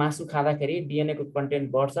 तिमीहरूले मासु खाँदाखेरि डिएनए को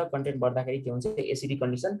कन्टेन्ट बढ्छ, कन्टेन्ट बढ्दाखेरि के हुन्छ? एसिडिक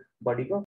कन्डिसन बडीको